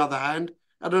 Israel, on the other hand,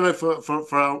 I don't know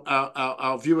for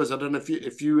our viewers, I don't know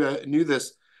if you knew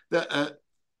this, that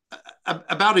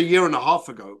about a year and a half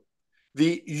ago,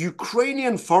 the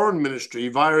Ukrainian Foreign Ministry,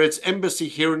 via its embassy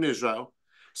here in Israel,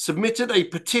 submitted a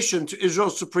petition to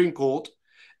Israel's Supreme Court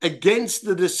against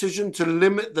the decision to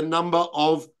limit the number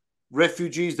of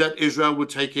refugees that Israel would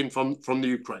take in from the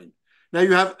Ukraine. Now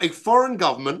you have a foreign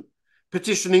government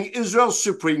petitioning Israel's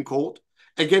Supreme Court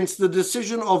against the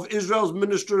decision of Israel's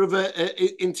Minister of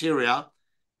Interior,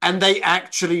 and they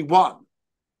actually won.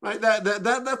 Right?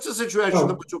 That's a situation that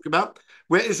Well, we're talking about,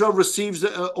 where Israel receives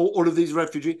all of these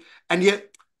refugees, and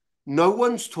yet no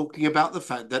one's talking about the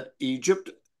fact that Egypt,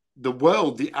 the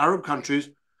world, the Arab countries,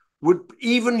 would,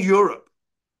 even Europe,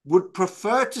 would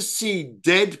prefer to see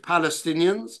dead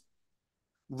Palestinians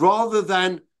rather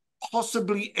than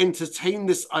possibly entertain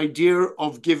this idea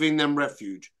of giving them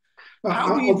refuge.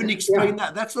 How do you even explain yeah.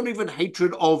 that? That's not even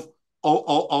hatred of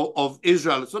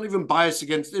Israel. It's not even bias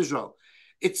against Israel.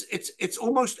 It's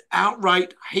almost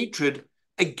outright hatred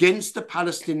against the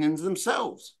Palestinians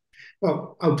themselves.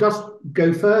 Well, I'll just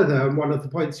go further on one of the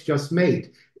points you just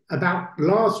made. About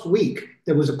last week,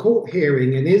 there was a court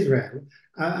hearing in Israel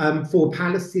for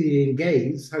Palestinian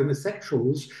gays,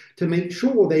 homosexuals, to make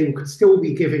sure they could still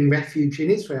be giving refuge in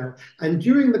Israel. And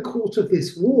during the course of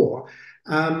this war,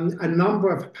 a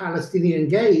number of Palestinian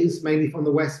gays, mainly from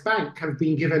the West Bank, have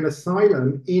been given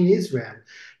asylum in Israel.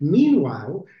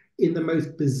 Meanwhile, in the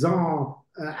most bizarre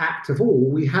act of all,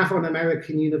 we have on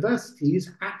American universities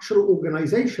actual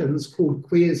organizations called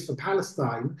Queers for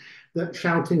Palestine that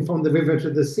shouting from the river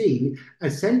to the sea,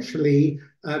 essentially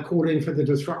calling for the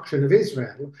destruction of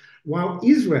Israel, while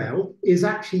Israel is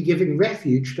actually giving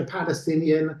refuge to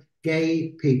Palestinian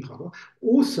gay people.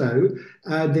 Also,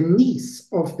 the niece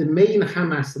of the main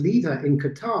Hamas leader in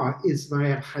Qatar,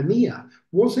 Ismail Haniyeh,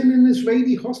 was in an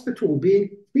Israeli hospital being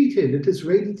treated at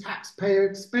Israeli taxpayer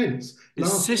expense His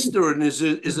last week. sister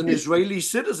is an Israeli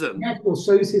citizen. Yes, or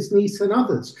so is his niece and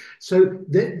others. So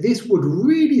this would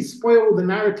really spoil the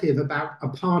narrative about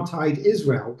apartheid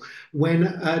Israel when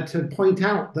to point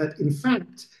out that, in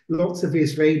fact, lots of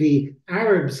Israeli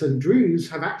Arabs and Druze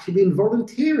have actually been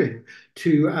volunteering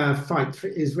to fight for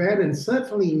Israel, and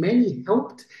certainly many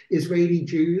helped Israeli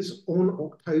Jews on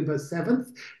October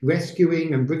 7th,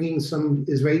 rescuing and bringing some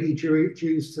Israeli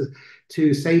Jews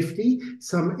to safety.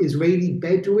 Some Israeli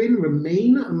Bedouin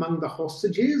remain among the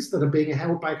hostages that are being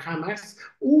held by Hamas.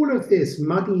 All of this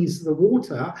muddies the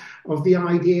water of the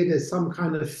idea there's some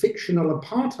kind of fictional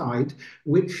apartheid,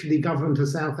 which the government of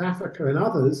South Africa and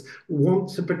others want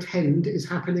to pretend is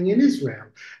happening in Israel.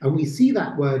 And we see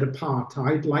that word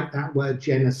apartheid, like that word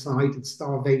genocide and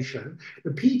starvation,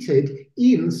 repeated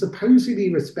in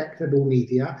supposedly respectable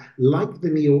media like the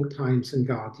New York Times and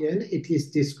Guardian. It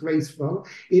is disgraceful.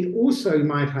 It also,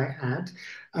 might I add,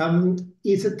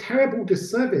 is a terrible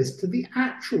disservice to the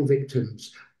actual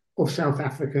victims of South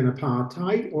African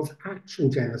apartheid, of actual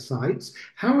genocides.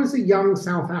 How is a young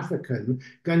South African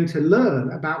going to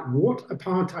learn about what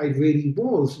apartheid really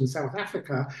was in South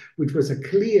Africa, which was a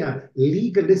clear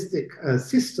legalistic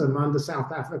system under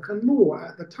South African law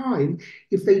at the time,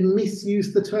 if they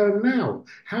misuse the term now?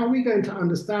 How are we going to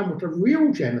understand what a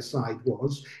real genocide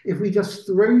was if we just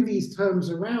throw these terms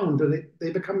around and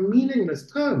they become meaningless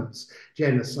terms?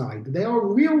 Genocide. They are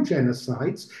real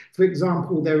genocides. For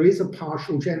example, there is a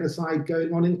partial genocide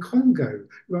going on in Congo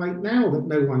right now that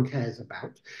no one cares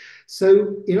about.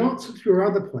 So, in answer to your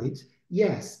other point,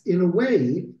 yes, in a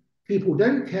way, people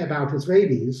don't care about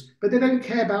Israelis, but they don't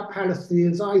care about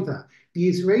Palestinians either. The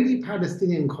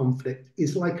Israeli-Palestinian conflict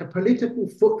is like a political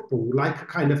football, like a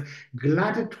kind of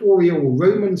gladiatorial,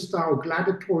 Roman-style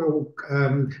gladiatorial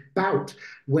bout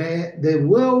where the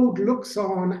world looks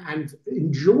on and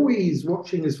enjoys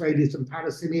watching Israelis and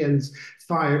Palestinians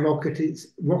fire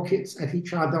rockets at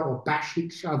each other or bash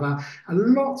each other.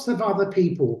 And lots of other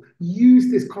people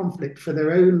use this conflict for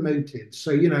their own motives.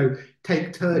 So,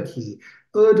 take Turkey.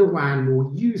 Erdogan will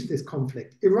use this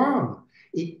conflict. Iran,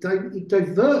 it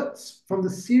diverts from the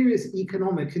serious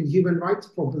economic and human rights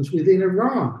problems within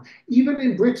Iran. Even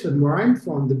in Britain, where I'm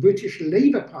from, the British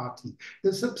Labour Party,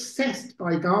 that's obsessed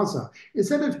by Gaza,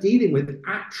 instead of dealing with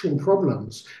actual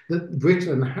problems that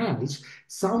Britain has,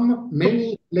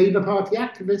 many Labour Party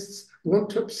activists want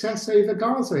to obsess over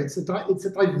Gaza. It's a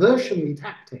diversionary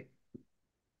tactic.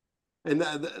 And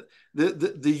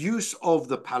the use of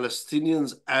the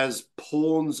Palestinians as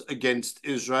pawns against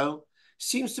Israel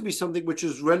seems to be something which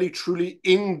is really truly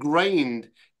ingrained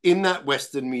in that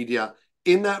Western media,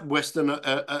 in that Western,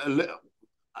 I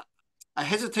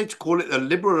hesitate to call it a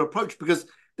liberal approach because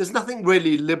there's nothing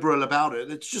really liberal about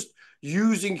it. It's just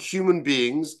using human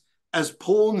beings as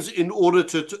pawns in order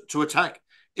to attack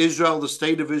Israel, the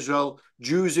state of Israel,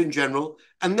 Jews in general.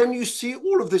 And then you see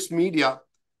all of this media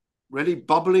really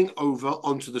bubbling over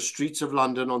onto the streets of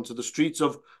London, onto the streets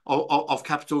of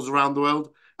capitals around the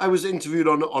world. I was interviewed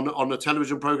on a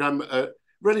television program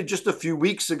really just a few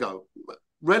weeks ago.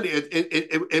 Really,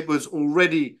 it was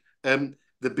already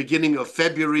the beginning of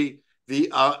February. The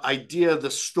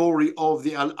the story of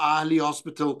the Al-Ahli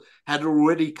hospital had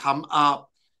already come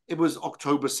up. It was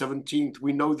October 17th.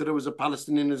 We know that it was a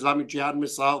Palestinian Islamic Jihad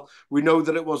missile. We know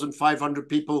that it wasn't 500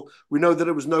 people. We know that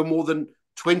it was no more than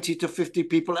 20 to 50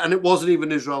 people, and it wasn't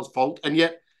even Israel's fault. And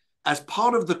yet, as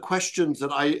part of the questions that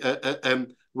I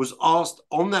was asked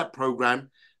on that program,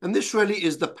 and this really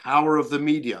is the power of the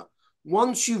media.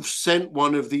 Once you've sent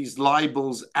one of these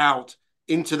libels out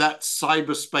into that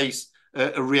cyberspace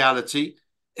reality,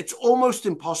 it's almost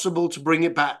impossible to bring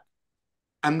it back.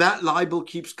 And that libel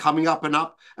keeps coming up and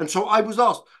up. And so I was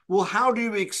asked, well, how do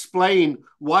you explain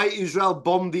why Israel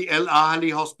bombed the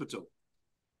Al-Ahli hospital?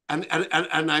 And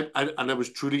I was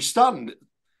truly stunned.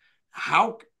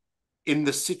 How, in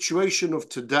the situation of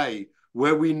today,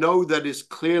 where we know that is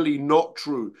clearly not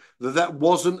true, that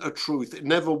wasn't a truth, it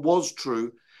never was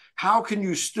true, how can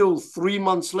you still 3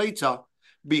 months later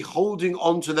be holding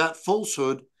on to that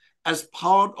falsehood as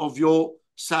part of your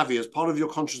savvy, as part of your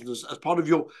consciousness, as part of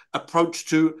your approach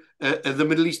to the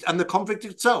Middle East and the conflict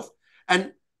itself?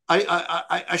 And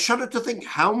I shudder to think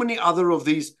how many other of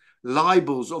these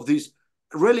libels, of these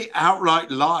really outright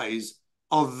lies,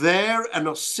 are there and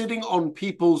are sitting on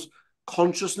people's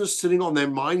consciousness, sitting on their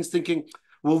minds, thinking,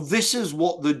 well, this is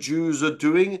what the Jews are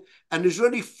doing, and is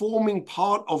really forming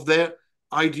part of their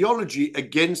ideology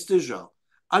against Israel,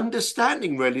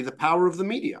 understanding really the power of the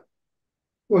media.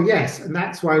 Well, yes, and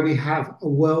that's why we have a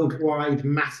worldwide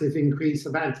massive increase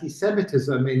of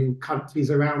anti-Semitism in countries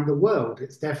around the world.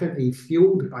 It's definitely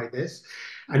fueled by this,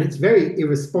 and it's very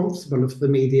irresponsible of the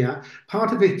media.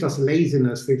 Part of it's just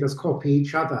laziness, they just copy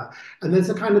each other. And there's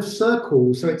a kind of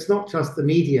circle, so it's not just the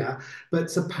media,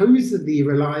 but supposedly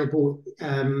reliable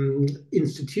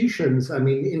institutions,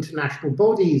 international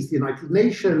bodies, the United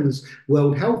Nations,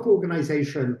 World Health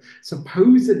Organization,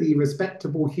 supposedly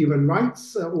respectable human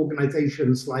rights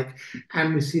organizations like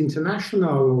Amnesty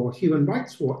International or Human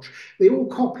Rights Watch, they all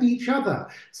copy each other.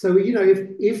 So,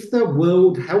 if the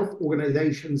World Health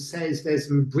Organization says there's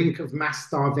a brink of mass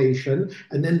starvation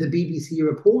and then the BBC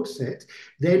reports it,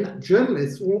 then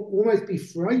journalists will almost be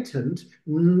frightened,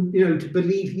 to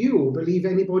believe you or believe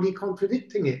anybody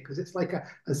contradicting it, because it's like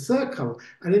a circle.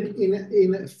 And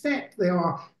in effect, they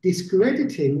are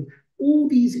discrediting all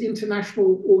these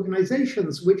international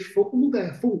organizations, which for all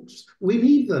their faults, we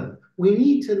need them. We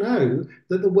need to know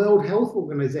that the World Health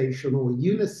Organization or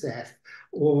UNICEF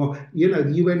or,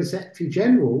 the UN Secretary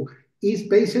General is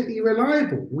basically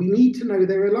reliable. We need to know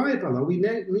they're reliable. Or we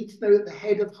need to know that the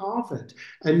head of Harvard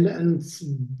and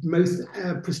most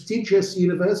prestigious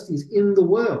universities in the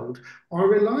world are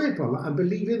reliable and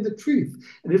believe in the truth.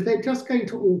 And if they're just going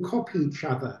to all copy each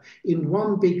other in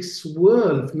one big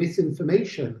swirl of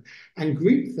misinformation and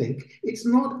groupthink, it's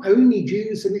not only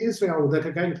Jews in Israel that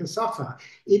are going to suffer,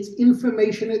 it's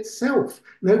information itself.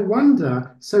 No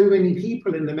wonder so many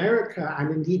people in America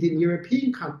and indeed in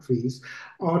European countries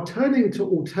are turning to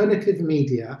alternative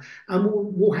media and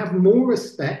will have more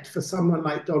respect for someone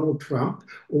like Donald Trump,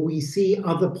 or we see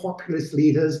other populist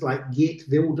leaders like Geert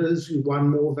Wilders, who won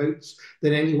more votes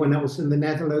than anyone else in the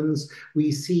Netherlands.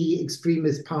 We see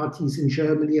extremist parties in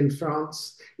Germany and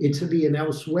France, Italy, and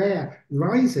elsewhere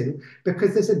rising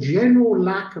because there's a general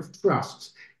lack of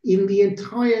trust in the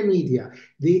entire media.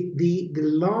 The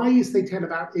lies they tell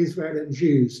about Israel and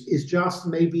Jews is just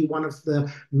maybe one of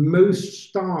the most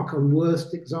stark and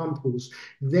worst examples.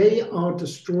 They are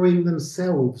destroying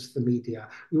themselves, the media.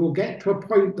 We will get to a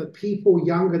point that people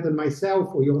younger than myself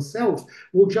or yourself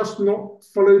will just not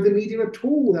follow the media at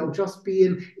all. They'll just be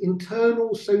in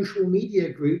internal social media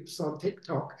groups on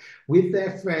TikTok with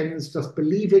their friends, just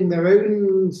believing their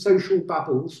own social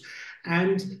bubbles,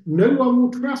 and no one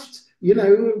will trust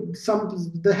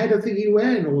the head of the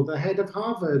UN or the head of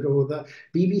Harvard or the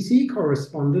BBC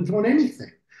correspondent on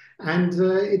anything. And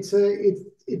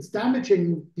it's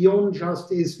damaging beyond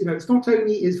just it's not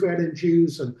only Israel and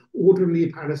Jews and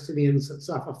ordinary Palestinians that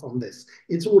suffer from this.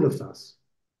 It's all of us.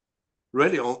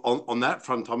 Really, on that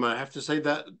front, Tom, I have to say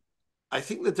that I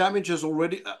think the damage has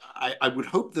already, I would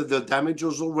hope that the damage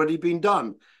has already been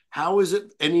done. How is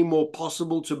it any more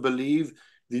possible to believe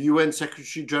the UN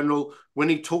Secretary General when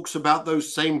he talks about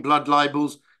those same blood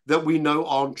libels that we know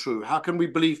aren't true? How can we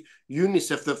believe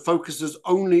UNICEF that focuses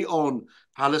only on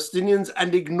Palestinians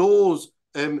and ignores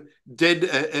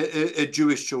dead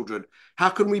Jewish children? How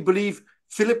can we believe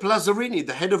Philip Lazzarini,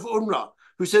 the head of UNRWA,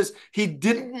 who says he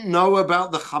didn't know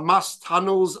about the Hamas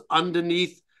tunnels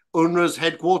underneath UNRWA's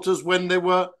headquarters when there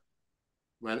were,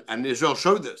 and Israel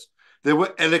showed this, there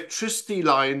were electricity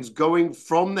lines going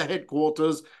from the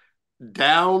headquarters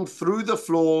down through the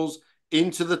floors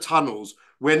into the tunnels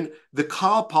when the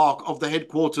car park of the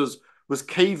headquarters was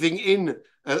caving in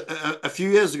a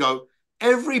few years ago.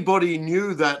 Everybody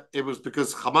knew that it was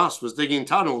because Hamas was digging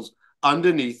tunnels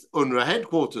underneath UNRWA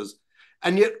headquarters.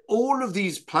 And yet all of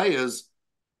these players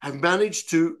have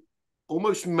managed to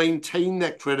almost maintain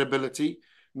their credibility,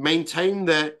 maintain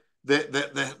their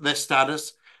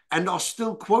status, and are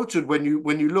still quoted when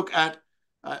you look at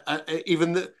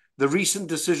even the recent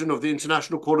decision of the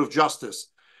International Court of Justice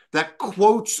that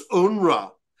quotes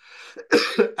UNRWA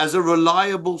as a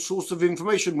reliable source of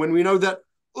information, when we know that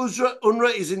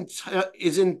UNRWA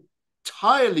is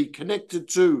entirely connected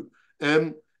to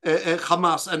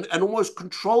Hamas and almost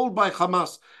controlled by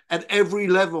Hamas at every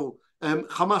level.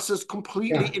 Hamas has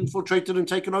completely infiltrated and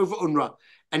taken over UNRWA.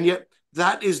 And yet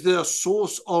that is the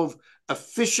source of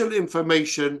official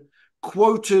information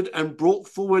quoted and brought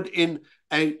forward in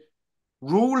a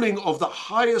ruling of the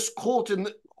highest court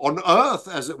on earth,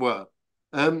 as it were.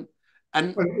 And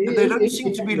they don't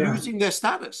seem to be losing their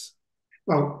status.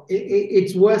 Well,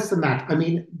 it's worse than that. I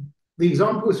mean, the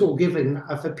examples you're giving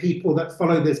are for people that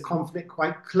follow this conflict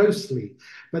quite closely,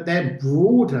 but they're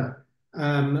broader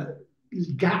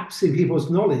gaps in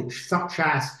people's knowledge, such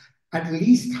as at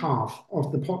least half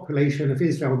of the population of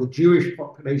Israel, the Jewish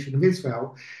population of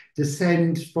Israel,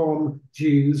 descend from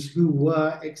Jews who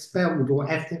were expelled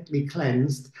or ethnically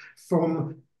cleansed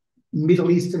from Middle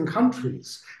Eastern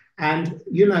countries. And,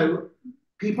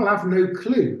 people have no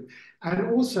clue.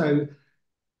 And also,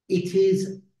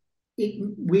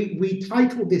 we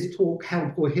titled this talk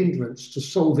Help or Hindrance to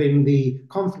Solving the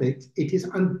Conflict. It is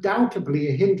undoubtedly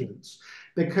a hindrance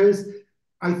because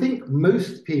I think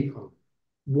most people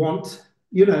want,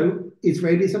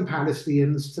 Israelis and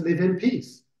Palestinians to live in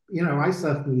peace. I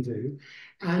certainly do.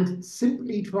 And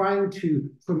simply trying to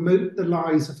promote the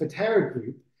lies of a terror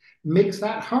group makes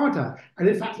that harder. And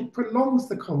in fact, it prolongs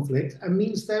the conflict and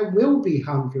means there will be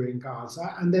hunger in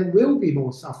Gaza and there will be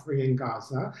more suffering in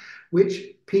Gaza,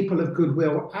 which people of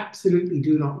goodwill absolutely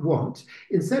do not want.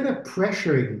 Instead of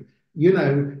pressuring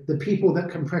the people that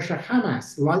can pressure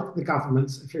Hamas, like the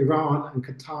governments of Iran and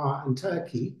Qatar and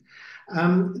Turkey,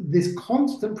 this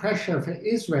constant pressure for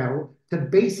Israel to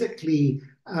basically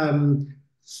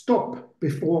stop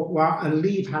before and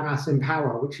leave Hamas in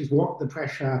power, which is what the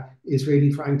pressure is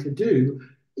really trying to do,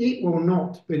 it will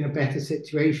not bring a better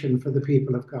situation for the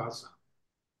people of Gaza.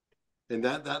 And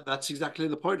that's exactly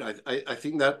the point. I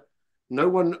think that no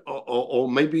one,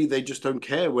 or maybe they just don't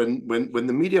care when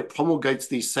the media promulgates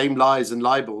these same lies and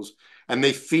libels, and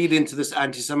they feed into this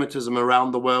anti-Semitism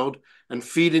around the world and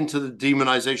feed into the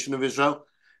demonization of Israel,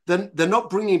 then they're not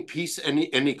bringing peace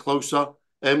any closer.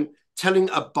 Telling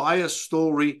a biased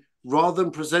story rather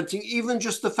than presenting even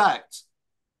just the facts.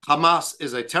 Hamas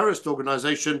is a terrorist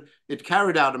organization. It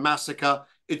carried out a massacre.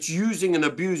 It's using and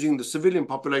abusing the civilian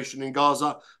population in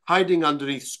Gaza, hiding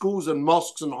underneath schools and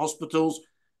mosques and hospitals,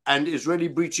 and is really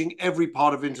breaching every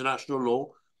part of international law.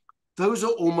 Those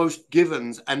are almost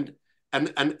givens, and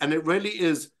it really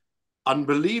is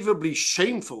unbelievably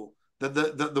shameful that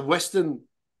the Western,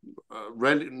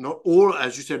 really not all,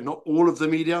 as you said, not all of the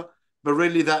media, but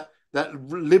really that that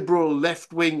liberal,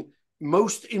 left-wing,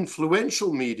 most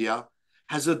influential media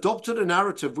has adopted a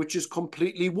narrative which is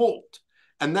completely warped.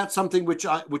 And that's something which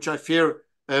I fear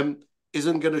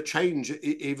isn't going to change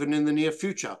even in the near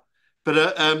future.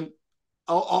 But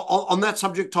on that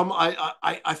subject, Tom,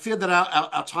 I fear that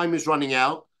our time is running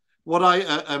out. What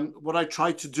I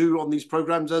try to do on these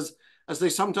programs, as they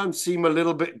sometimes seem a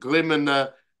little bit glim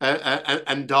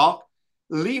and dark,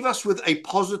 leave us with a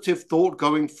positive thought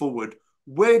going forward.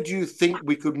 Where do you think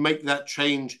we could make that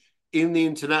change in the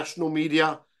international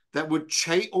media that would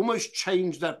almost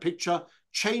change that picture,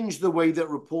 change the way that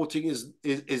reporting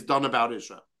is done about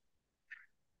Israel?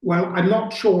 Well, I'm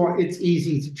not sure it's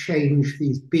easy to change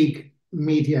these big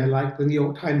media like the New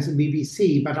York Times and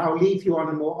BBC, but I'll leave you on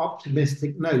a more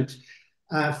optimistic note.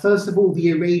 First of all, the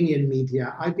Iranian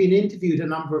media. I've been interviewed a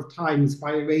number of times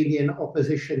by Iranian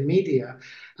opposition media,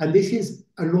 and this is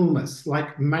enormous.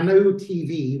 Like Mano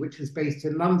TV, which is based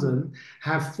in London,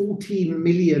 have 14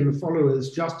 million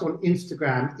followers just on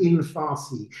Instagram in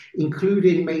Farsi,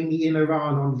 including mainly in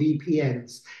Iran on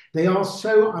VPNs. They are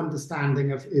so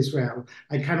understanding of Israel.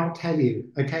 I cannot tell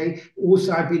you, okay?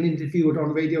 Also, I've been interviewed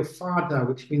on Radio Fada,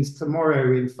 which means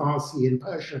tomorrow in Farsi, in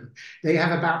Persian. They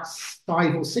have about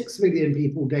 5 or 6 million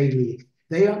people daily.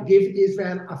 They give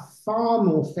Israel a far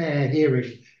more fair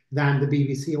hearing than the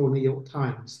BBC or New York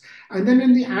Times. And then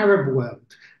in the Arab world,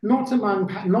 not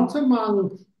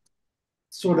among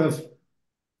sort of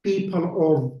people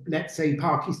of, let's say,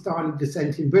 Pakistani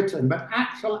descent in Britain, but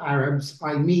actual Arabs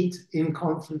I meet in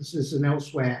conferences and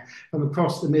elsewhere from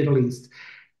across the Middle East.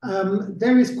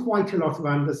 There is quite a lot of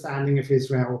understanding of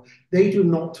Israel. They do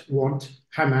not want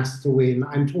Hamas to win.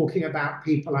 I'm talking about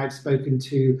people I've spoken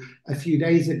to a few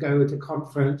days ago at a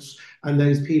conference, and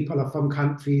those people are from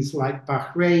countries like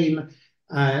Bahrain,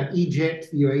 Egypt,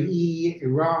 UAE,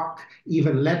 Iraq,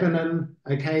 even Lebanon,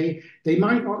 okay? They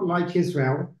might not like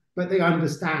Israel, but they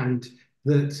understand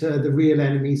that the real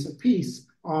enemies of peace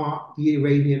are the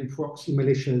Iranian proxy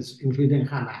militias, including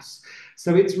Hamas.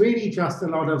 So it's really just a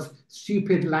lot of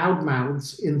stupid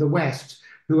loudmouths in the West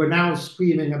who are now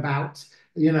screaming about,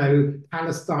 you know,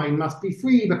 Palestine must be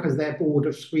free because they're bored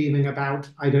of screaming about,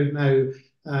 I don't know,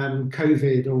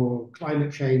 COVID or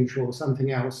climate change or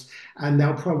something else. And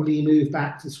they'll probably move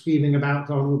back to screaming about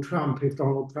Donald Trump if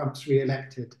Donald Trump's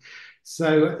re-elected.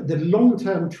 So the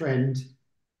long-term trend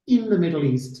in the Middle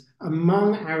East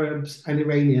among Arabs and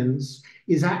Iranians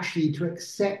is actually to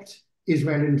accept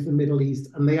Israel into the Middle East,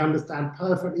 and they understand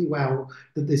perfectly well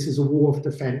that this is a war of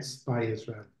defense by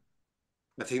Israel.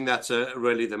 I think that's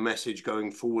really the message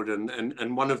going forward,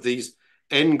 and one of these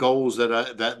end goals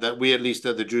that we, at least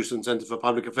at the Jerusalem Center for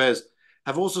Public Affairs,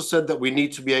 have also said that we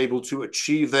need to be able to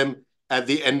achieve them at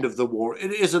the end of the war.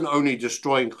 It isn't only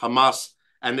destroying Hamas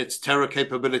and its terror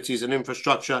capabilities and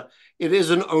infrastructure. It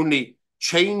isn't only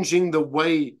changing the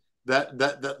way that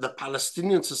the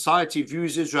Palestinian society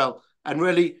views Israel and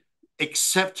really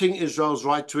accepting Israel's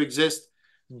right to exist,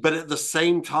 but at the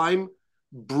same time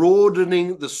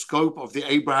broadening the scope of the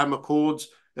Abraham Accords.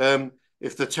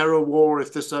 If the terror war,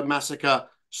 if this massacre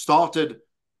started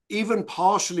even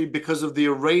partially because of the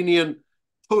Iranian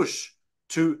push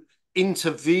to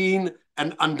intervene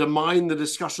and undermine the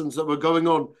discussions that were going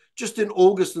on just in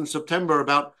August and September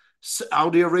about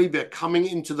Saudi Arabia coming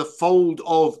into the fold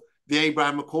of the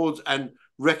Abraham Accords and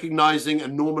recognizing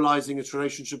and normalizing its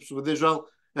relationships with Israel,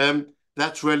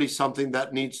 that's really something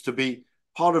that needs to be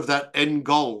part of that end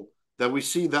goal, that we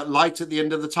see that light at the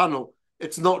end of the tunnel.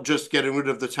 It's not just getting rid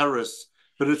of the terrorists,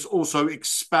 but it's also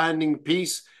expanding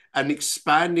peace and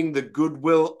expanding the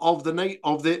goodwill of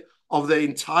the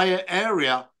entire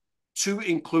area to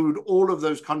include all of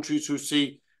those countries who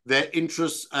see their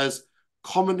interests as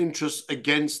common interests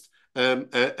against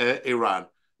Iran.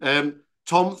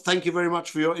 Tom, thank you very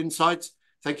much for your insights.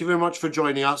 Thank you very much for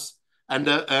joining us. And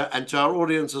to our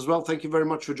audience as well, thank you very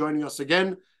much for joining us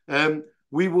again.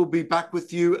 We will be back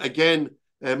with you again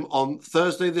on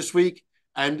Thursday this week.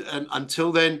 And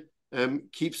until then,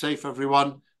 keep safe,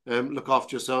 everyone. Look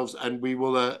after yourselves, and we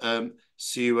will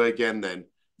see you again then.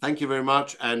 Thank you very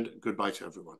much, and goodbye to everyone.